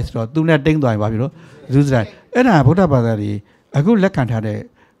ဒုစရိုက်ဆိုတော့သူနဲ့တိမ့်သွားရင်ဘာဖြစ်လို့ဒုစရိုက်အဲ့ဒါဗုဒ္ဓဘာသာကြီးအခုလက်ခံထားတဲ့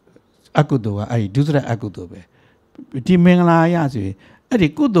အကုသိုလ်ကအဲ့ဒီဒုစရိုက်အကုသိုလ်ပဲဒီမင်္ဂလာရဆိုရင်အဲ့ဒီ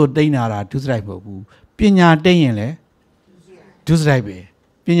ကုသိုလ်တိမ့်တာဒုစရိုက်မဟုတ်ဘူးပညာတိမ့်ရင်လည်းဒုစရိုက်ပဲ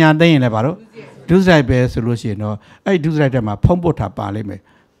ပညာတိမ့်ရင်လည်းဘာလို့ဒုစရိုက်ပဲဆိုလို့ရှိရင်တော့အဲ့ဒီဒုစရိုက်တဲ့မှာဖုံးပုတ်တာပါလိမ့်မယ်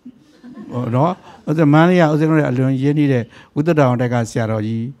နော်ဥစ္စာမန်းလေးကဥစ္စာတို့အလွန်ရင်းနှီးတဲ့ဝိသုဒ္ဓအောင်တက်ကဆရာတော်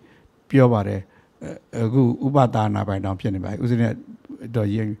ကြီးပြောပါတယ်အခုဥပဒါနာပိုင်းတောင်ဖြစ်နေပါဥစ္စာနဲ့တော့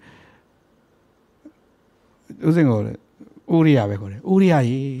ရင်းဥစ္စာကိုဥရိယပဲခေါ်တယ်ဥရိယ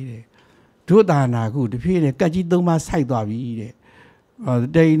ရေးတဲ့ဒုဒါနာခုတဖြည်းနဲ့ကတ်ကြီး၃ပါးစိုက်သွားပြီတဲ့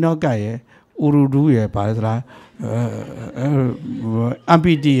တေနောကရဲ့ဥရုဒူရဲ့ပါသလား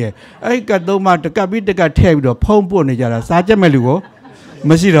MPT ရဲ့အဲ့ကတ်၃ပါးတကပ်ပြီးတကပ်ထည့်ပြီးတော့ဖုံးပို့နေကြတာစားချက်မဲ့လူကို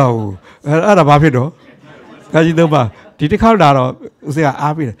မရှိတော့ဘူးအဲ့ဒါဘာဖြစ်တော့ကတ်ကြီး၃ပါးဒီတစ်ခေါက်လာတော့ဆရာ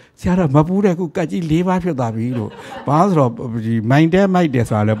အားပေးတယ်ဆရာတော့မပူးတဲ့ခုကတ်ကြီး၄ပါးဖြစ်သွားပြီလို့ဘာလို့ဆိုတော့ဒီမိုင်းတဲမိုက်တယ်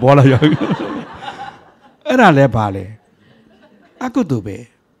ဆိုတာလည်းပေါ်လာရောက်အဲ့ဒါလည်းဘာလဲအကုသိုလ်ပဲ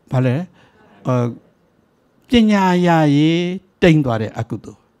ဘာလဲပညာရာရေးတိမ့်သွားတဲ့အကု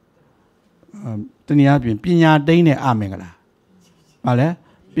သိုလ်တနည်းအားဖြင့်ပညာတိမ့်တဲ့အမင်္ဂလာဘာလဲ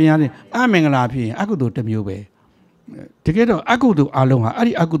ပညာတိမ့်အမင်္ဂလာဖြစ်ရင်အကုသိုလ်တစ်မျိုးပဲတကယ်တော့အကုသိုလ်အလုံးဟာအဲ့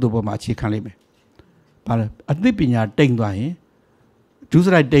ဒီအကုသိုလ်ပေါ်မှာအခြေခံလိမ့်မယ်ဘာလဲအသိပညာတိမ့်သွားရင်ဒုစ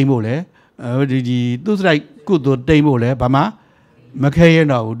ရိုက်တိမ့်ဖို့လဲဒီသူစရိုက်ကုသိုလ်တိမ့်ဖို့လဲဘာမှမခဲရ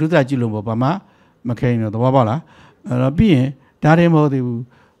တော့ဘူးဒုစရိုက်ကြည့်လို့ဘာမှမခဲရင်တော့သဘောပေါက်လားအဲ့တော့ပြီးရင်ဒါတည်းမဟုတ်သေးဘူး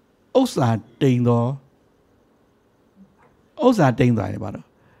ဥစ္စာတိမ့်တော့ဥစ္စာတိမ့်သွားတယ်ဘာလို့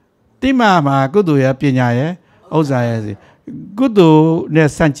တိမမှာကုသိုလ်ရဲ့ပညာရဲ့ဥစ္စာရဲ့ကုသိုလ်နဲ့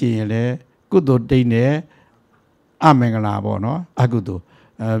ဆန့်ကျင်ရင်လေကုသိုလ်တိမ့်တယ်အမင်္ဂလာပေါ့နော်အကုသိုလ်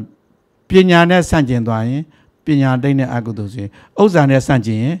ပညာနဲ့ဆန့်ကျင်သွားရင်ပညာတိမ့်တဲ့အကုသိုလ်ဆိုရင်ဥစ္စာနဲ့ဆန့်ကျ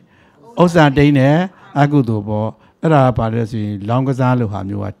င်ရင်ဥစ္စာတိမ့်တဲ့အကုသိုလ်ပေါ့အဲ့ဒါပါလဲဆိုရင်လောင်းကစားလို့ဟာ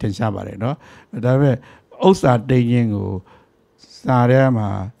မျိုးကထင်ရှားပါတယ်နော်ဒါပေမဲ့ဥစ္စာတိမ့်ခြင်းကိုစာထဲမှာ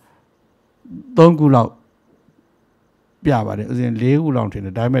3ခုလောက်ပြပါတယ်ဥစဉ်4ခုလောက်ထင်တ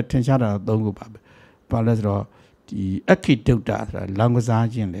ယ်ဒါပေမဲ့ထင်ရှားတာတော့3ခုပါပဲဘာလဲဆိုတော့ဒီအခိဒုတ်တာဆိုတာလောင်းကစား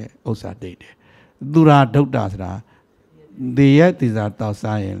ခြင်းလေဥစ္စာတိမ့်တယ်သူရာဒုတ်တာဆိုတာသေရဲ့သေစာတောက်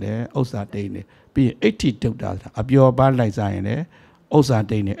စားရင်လေဥစ္စာတိမ့်တယ်ပြီးရင်အဋ္ဌိဒုတ်တာဆိုတာအပျော်ပါလိုက်စားရင်လေဥစ္စာ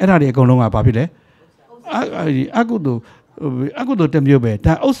တိမ့်တယ်အဲ့ဒါတွေအကုန်လုံးကဘာဖြစ်လဲအကုသိုလ်တစ်မျိုးပဲ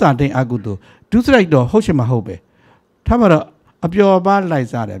ဒါဥစ္စာတိမ့်အကုသိုလ်ဒုစရိုက်တော့ဟုတ်ချင်မဟုတ်ပဲထားမှာတော့အပျော်ပါလိုက်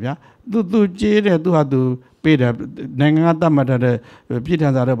စားတယ်ဗျာသူကြေးတယ်သူဟာသူပေးတယ်နိုင်ငံကတတ်မှတ်တဲ့ပြည်ထ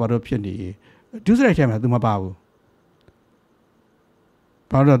န်စာတော့ဘာလို့ဖြစ်နေဒုစရိုက်ထဲမှာသူမပါဘူး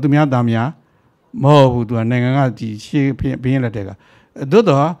ဘာလို့သူများသားများမဟုတ်ဘူးသူကနိုင်ငံကဒီရှေးဘင်းလက်တဲ့ကသို့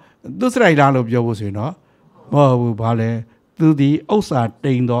တော့သူစရိုက်လားလို့ပြောဖို့ဆိုရင်တော့မဟုတ်ဘူးဘာလဲသူဒီဥစ္စာ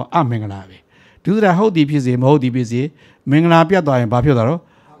တိမ့်တော့အမင်္ဂလာပဲဒုစရိုက်ဟုတ်သည်ဖြစ်စေမဟုတ်သည်ဖြစ်စေမင်္ဂလာပြတ်သွားရင်ဘာဖြစ်သွားတော့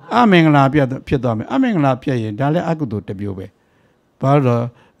အမင်္ဂလာဖြစ်သွားမယ်အမင်္ဂလာဖြစ်ရင်ဒါလည်းအကုသိုလ်တစ်မျိုးပဲဘာလို့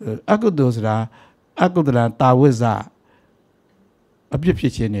အကုသိုလ်ဆိုတာအကုသလတာဝိဇ္ဇအပြစ်ဖြ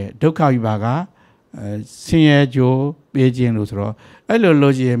စ်ခြင်းနဲ့ဒုက္ခဝိပါကဆင်းရဲကြိုးပေးခြင်းလို့ဆိုတော့အဲ့လို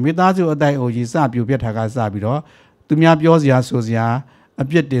လို့ရှိရင်မိသားစုအတိုက်အိုကြီးစပြူပြတ်ထားကစပြီးတော့သူများပြောစရာဆိုစရာအ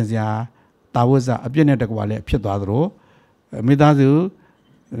ပြစ်တင်စရာတာဝိဇ္ဇအပြစ်နဲ့တကွာလည်းဖြစ်သွားသလိုမိသားစု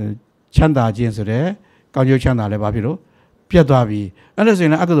ချမ်းသာခြင်းဆိုတဲ့ကောင်းကျိုးချမ်းသာလည်းဘာဖြစ်လို့ပြတ်သွားပြီအဲ့လိုဆိုရ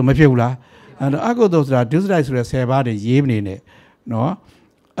င်လည်းအကုသိုလ်မဖြစ်ဘူးလားအကုသိုလ်ဆိုတာဒုစရိုက်ဆိုတဲ့10ပါးတွေရေးမနေနဲ့နော်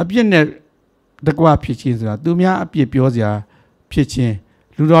အပြစ်နဲ့တကွာဖြစ်ခြင်းဆိုတာသူများအပြစ်ပြောစရာဖြစ်ခြင်း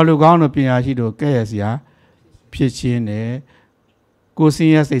လူတော်လူကောင်းတို့ပညာရှိတို့ကဲ့ရဲ့စရာဖြစ်ခြင်းနဲ့ကိုယ်စ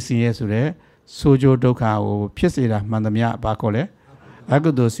င်းရဲစိတ်စင်းရဲဆိုတဲ့ဆိုကြဒုက္ခကိုဖြစ်စေတာမှန်သမျှဘာခေါ်လဲအကု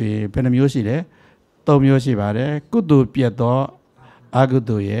သိုလ်ဆိုရင်ဘယ်နှမျိုးရှိလဲ3မျိုးရှိပါတယ်ကုသိုလ်ပြတ်သောအကု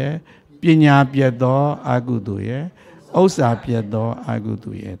သိုလ်ရဲ့ပညာပြတ်သောအကုသိုလ်ရဲ့ဥစ္စာပြတ်သောအကု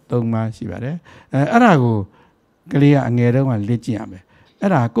သိုလ်ရဲ့3ပါးရှိပါတယ်အဲ့ဒါကိုကလေးကအငယ်တုန်းကလေ့ကျင့်ရမယ်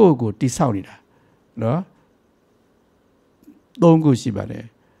အဲ့ဒါကိုယ့်ကိုတိဆောက်နေတာနော်3ခုရှိပါတယ်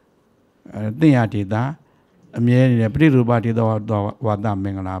သင်္ရဒေတာအမြဲနေတဲ့ပရိရူပဒေတာဝါဒမ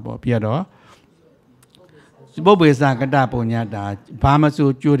င်္ဂလာပေါ့ပြတော့ပုပ္ပေသကတ္တပုံညတာဘာမဆို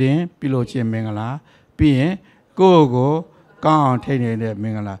ကြိုတင်ပြုလို့ခြင်းမင်္ဂလာပြီးရင်ကိုယ့်ကိုကောင်းအောင်ထိန်းနေတဲ့မ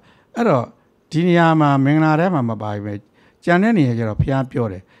င်္ဂလာအဲ့တော့ဒီနေရာမှာမင်္ဂလာထဲမှာမပါဘူးပဲကြံတဲ့နေရာကျတော့ဘုရားပြော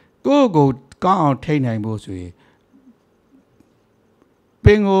တယ်ကိုယ့်ကိုကောင်းအောင်ထိန်းနိုင်ဖို့ဆိုရင်ပ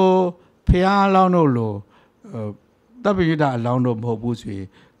င်ကိုဖျားလောင်းတို့လိုတပ္ပိယတအလောင်းတို့မဟုတ်ဘူးဆိုရင်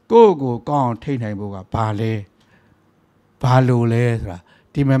ကိုယ့်ကိုကောင်းအောင်ထိန်းနိုင်ဖို့ကဘာလဲဘာလို့လဲဆိုတာ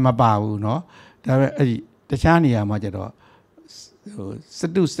ဒီမှာမပါဘူးเนาะဒါပေမဲ့အဲ့ဒီတခြားနေရာမှာကျတော့စ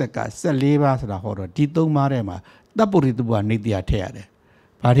တုဆက်က14ပါးဆိုတာဟောတော့ဒီ3ပါးထဲမှာ တပ်ပုရိသဘနေတရားထည့်ရတယ်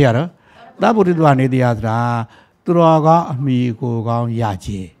ဘာထည့်ရတော့တပ်ပုရိသဘနေတရားဆိုတာသူတော်ကောင်းအမိကိုကောင်းရခြ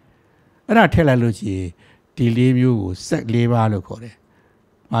င်းအဲ့ဒါထည့်လိုက်လို့ရှိရင်ဒီလေးမျိုးကိုဆက်၄ပါးလို့ခေါ်တယ်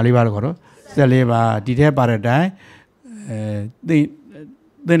။မာ၄ပါးလို့ခေါ်တော့ဆက်၄ပါးဒီထဲပါတဲ့အတိုင်း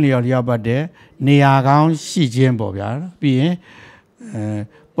သင်လျော်လျော်ပတ်တဲ့နေရာကောင်းရှိခြင်းပေါ့ဗျာပြီးရင်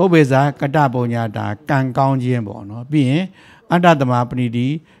ပုပ္ပေဇာကတ္တပုံညာတာကံကောင်းခြင်းပေါ့နော်ပြီးရင်အတ္တသမပဏိတိ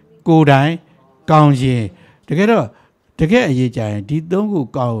ကိုယ်တိုင်ကောင်းခြင်းတကယ်တော့တကယ်အရေးကြရင်ဒီ၃ခု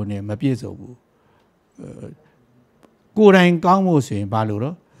ကောင်းနေမပြည့်စုံဘူးကိုယ်တိုင်ကောင်းဖို့ဆိုရင်ဘာလို့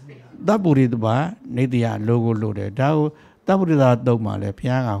တော့တပ်ပုရိသဘနေတရားလိုကိုလိုတယ်ဒါကိုတပ်ပုရိသသုံးပါလေဘု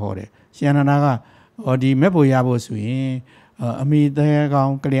ရားကဟောတယ်ရှင်အနန္ဒာကဟောဒီမဲ့ဖို့ရဖို့ဆိုရင်အမိသေးကော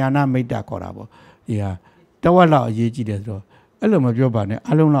င်းကလျာဏမိတ်တာခေါ်တာပေါ့ဒီဟာတဝက်လောက်အရေးကြီးတယ်ဆိုတော့အဲ့လိုမပြောပါနဲ့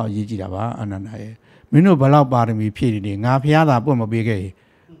အလုံးလောက်အရေးကြီးတာပါအနန္ဒာရဲ့မင်းတို့ဘလောက်ပါရမီဖြည့်နေငါဘုရားသာပွင့်မပေးခဲ့ရင်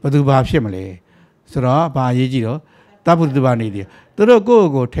ဘသူဘာဖြစ်မလဲဆိုတော့ဘာအရေးကြီးတော့တပ်ပုရိသဘနေတရားသူတို့ကိုယ့်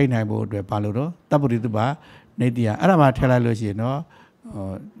ကိုထိနိုင်ဖို့အတွက်ဘာလို့တော့တပ်ပုရိသဘနေတရားအဲ့ဒါမှထည့်လိုက်လို့ရှိရင်တော့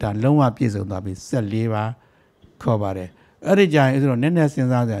ဒါလုံးဝပြည့်စုံသွားပြီဆက်၄ပါးခေါ်ပါတယ်အဲ့ဒီကြရင်ဆိုတော့နည်းနည်းစဉ်း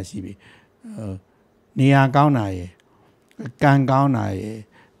စားစရာရှိပြီနေရာကောင်းတာရယ်ကံကောင်းတာရယ်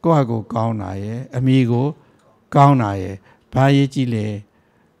ကိုယ့်ဟာကိုယ်ကောင်းတာရယ်အမိကိုကောင်းတာရယ်ဘာရေးကြည့်လဲ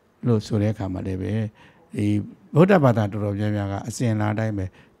လို့ဆိုတဲ့အခါမှာလည်းပဲဒီဗုဒ္ဓဘာသာတော်တော်များများကအစဉ်လာတိုင်းပဲ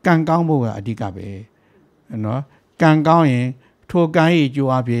ကံကောင်းဖို့ကအဓိကပဲနော်ကံကောင်းရင်ထိုကံရဲ့အ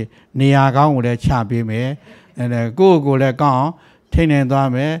ကျိုးအဖြစ်နေရာကောင်းကိုလည်းချပေးမယ်အဲကိုယ့်ကိုယ်လည်းကောင်းထိနေသွား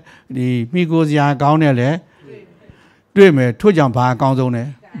မယ်ဒီမိကိုစရာကောင်းတယ်လေတွေ့မယ်ထို့ကြောင့်ဘာအကောင်းဆုံးလဲ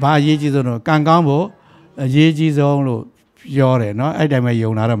ဘာအရေးကြီးဆုံးတော့ကံကောင်းဖို့အရေးကြီးဆုံးလို့ပြောတယ်เนาะအဲ့တိုင်းပဲ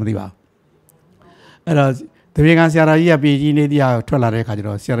ယုံလာတော့မသိပါဘူးအဲ့တော့တပည့်ကဆရာတော်ကြီးကပြည်ကြီးနေတရားထွက်လာတဲ့အခါကျ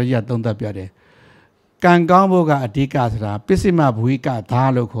တော့ဆရာတော်ကြီးကသုံးသပ်ပြတယ်ကံကောင်းဖို့ကအဓိကဆိုတာပစ္စည်းမဘူိကဒါ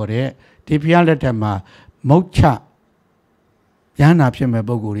လို့ခေါ်တဲ့ဒီဖျားလက်ထက်မှာမုတ်ချရဟနာဖြစ်မဲ့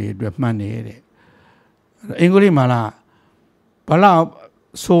ပုံကိုယ်တွေအတွက်မှတ်နေတဲ့အင်္ဂလိပ်မှာလားဘလောက်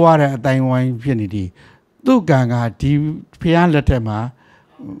ဆိုးရတဲ့အတိုင်းဝိုင်းဖြစ်နေဒီသူ့ကံကဒီဖျားလက်ထက်မှာ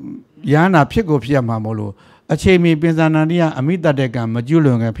ရဟနာဖြစ်ကိုဖြစ်ရမှာမလို့အချိန်မီပင်စန္ဒန်တိယအမိတတ်တဲ့ကံမကျွ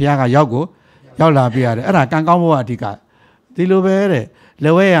လွန်ခင်ဖျားကရောက်လာပြရတယ်အဲ့ဒါကံကောင်းဖို့အဓိကဒီလိုပဲတဲ့လ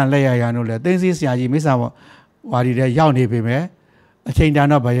က်ဝဲရန်လက်ရရန်တို့လည်းသိသိဆရာကြီးမိစ္ဆာဝါဒီတဲ့ရောက်နေပြီမဲ့အချိန်တန်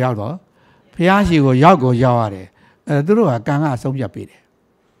တော့ဘယ်ရောက်တော့ဖျားရှိကိုရောက်ရတယ်သူတို့ကကံကအဆုံးဖြတ်ပေးတယ်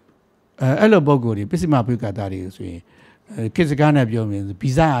အဲ့လိုပုံကိုယ်တွေပစ္စည်းမပိကတာတွေဆိုရင်ကိစ္စကနဲ့ပြောရင်ဗီ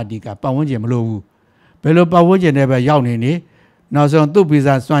ဇအဓိကပတ်ဝန်းကျင်မလိုဘူးဘယ်လိုပတ်ဝန်းကျင်တွေပဲရောက်နေနောက်ဆုံးသူ့ဗီဇ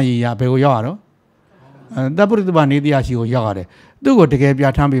စွန့်ရည်ရဘယ်ကိုရောက်ရတော့တပ်ပုရိသဘနေတရားရှိကိုရောက်ရတယ်သူ့ကိုတကယ်ပြ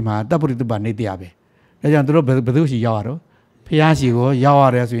ဋ္ဌာန်းပြီးမှတပ်ပုရိသဘနေတရားပဲဒါကြောင့်သူတို့ဘယ်သူရှိရောက်ရတော့ဖျားရှိကိုရောက်ရ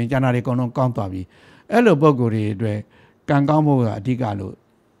တယ်ဆိုရင်ကျန်တာတွေအကုန်လုံးကောင်းသွားပြီအဲ့လိုပုံကိုယ်တွေအတွက်ကံကောင်းဖို့ကအဓိကလို့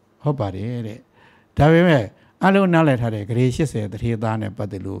ဟုတ်ပါတယ်တဲ့ဒါပေမဲ့အလုံးနားလည်ထားတဲ့ဂရေ80တထေသားနဲ့ပတ်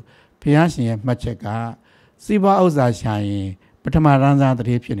သက်လို့ဖျားရှင်ရဲ့မှတ်ချက်ကစီးပွားဥစ္စာရှာရင်ပထမရန်စားတ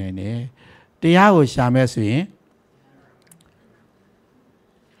ထေဖြစ်နေတယ်တရားကိုရှာမဲ့ဆိုရင်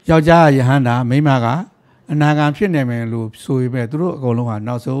ယောက်ျားယဟန္တာမိန်းမကအနာဂံဖြစ်နေမယ်လို့ဆိုပေမဲ့သူတို့အကုန်လုံးက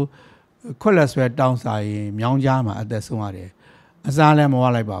နောက်ဆုံးခွက်လက်ဆွဲတောင်းစာရင်မြောင်းကြားမှာအသက်ဆုံးရတယ်အစားလည်းမဝ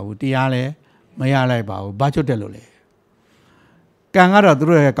လိုက်ပါဘူးတရားလည်းမရလိုက်ပါဘူးဘာချွတ်တယ်လို့လဲကံကတော့သူ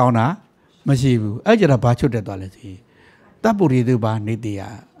တို့ရဲ့ကောင်းတာမရှိဘူးအဲ့ကြတော့ဘာချွတ်တယ်သွားလဲစီတပ်ပုရိသဘာနေတ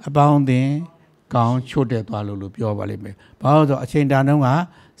ရားအပေါင်းအသင်းကောင်းချွတ်တယ်သွားလို့ပြောပါလိမ့်မယ်ဘာလို့ဆိုအချိန်တန်တုန်းက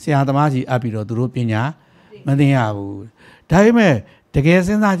ဆရာသမားကြီးအပ်ပြီးတော့သူတို့ပညာမသိရဘူးဒါပေမဲ့တကယ်စ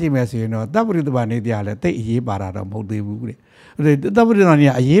ဉ်းစားကြည့်မယ်ဆိုရင်တော့တပ်ပုရိသဘာနေတရားလည်းတိတ်အရေးပါတာတော့မဟုတ်သေးဘူးတဲ့တပ်ပုရိသဘာနေ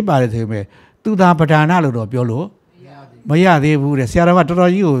အရေးပါတယ်ဆိုပေမဲ့သူသာပဓာနလို့တော့ပြောလို့မရသေးဘူးတဲ့ဆရာတော်ကတော်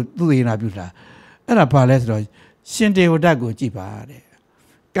တော်ကြီးကိုသူသေနာပြုတာအဲ့ဒါဘာလဲဆိုတော့ရှင်တေဝဒတ်ကိုကြည့်ပါတဲ့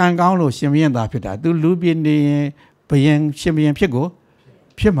ကံကောင်းလို့ရှင်ဘရင်သာဖြစ်တာသူလူပြင်းနေရင်ဘယင်ရှင်ဘရင်ဖြ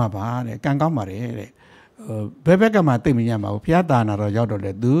စ်မှာပါတဲ့ကံကောင်းပါတယ်တဲ့ဘယ်ဘက်ကမှသိမရမှာဘူးဘုရားတာနာတော့ရောက်တော့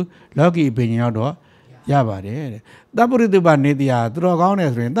လေသူလောကီဘယင်ရောက်တော့ရပါတယ်တဲ့တပ်ပုရိသဘနေတရားသူတော်ကောင်းတ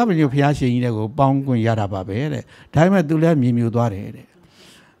ယ်ဆိုရင်တပ်ပညုဘုရားရှင်ကြီးတဲ့ကိုပေါင်းခွင့်ရတာပါပဲတဲ့ဒါပေမဲ့သူလည်းမြင်မြူသွားတယ်တဲ့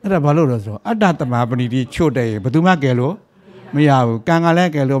အဲ့ဒါဘာလို့လဲဆိုတော့အတ္တသမပဏိတိချို့တဲ့ဘယ်သူမှကယ်လို့မရဘူးကံကလ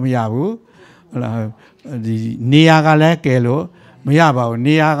ည်းကယ်လို့မရဘူးဟုတ်လားဒီနေရာကလည်းကယ်လို့မရပါဘူး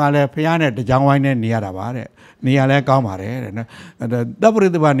နေရာကလည်းဖះနဲ့တကြောင်ဝိုင်းနဲ့နေရတာပါတဲ့နေရာလည်းကောင်းပါတယ်တဲ့နော်တပ်ပရိ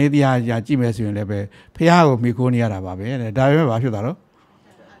သဘနေတရားကြာကြည့်မယ်ဆိုရင်လည်းပဲဖះကိုမိခိုးနေရတာပါပဲတဲ့ဒါပေမဲ့ဘာဖြစ်သွားတော့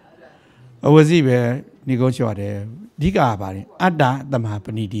အဝစီပဲနေကုန်းလျှော့တယ်အဓိကကပါတယ်အတ္တသမပ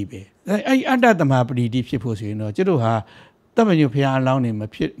ဏိတိပဲအဲ့အတ္တသမပဏိတိဖြစ်ဖို့ဆိုရင်တော့ကျတို့ဟာတပ်မညုဖះအလောင်းနေမ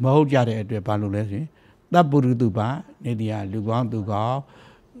ဟုတ်ကြတဲ့အတွက်ဘာလို့လဲဆိုရင်တပ်ပုရိသဘနေတရားလူကောင်းသူကောင်း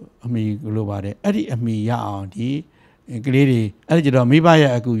အမိလိုပါတယ်အဲ့ဒီအမိရအောင်ဒီကလေးတွေအဲ့ဒီကျတော့မိဘ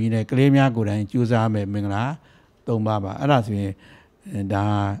ရဲ့အကူကြီးနဲ့ကလေးများကိုယ်တိုင်ကြိုးစားမယ်မင်္ဂလာ 3 ပါးပါအဲ့ဒါဆိုရင်ဒါ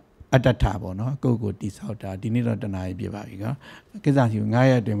အတ္တထပေါ့နော်ကိုယ့်ကိုတိဆောက်တာဒီနေ့တော့တနားပြပါပြီနော်ကိစ္စရှိ9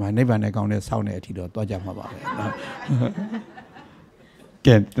ရက်အတွင်းမှာနိဗ္ဗာန်နဲ့ကောင်းတဲ့ဆောက်နေအထိတော့တွားကြမှာပါပဲနော်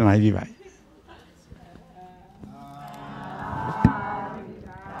ကဲတနားပြပါ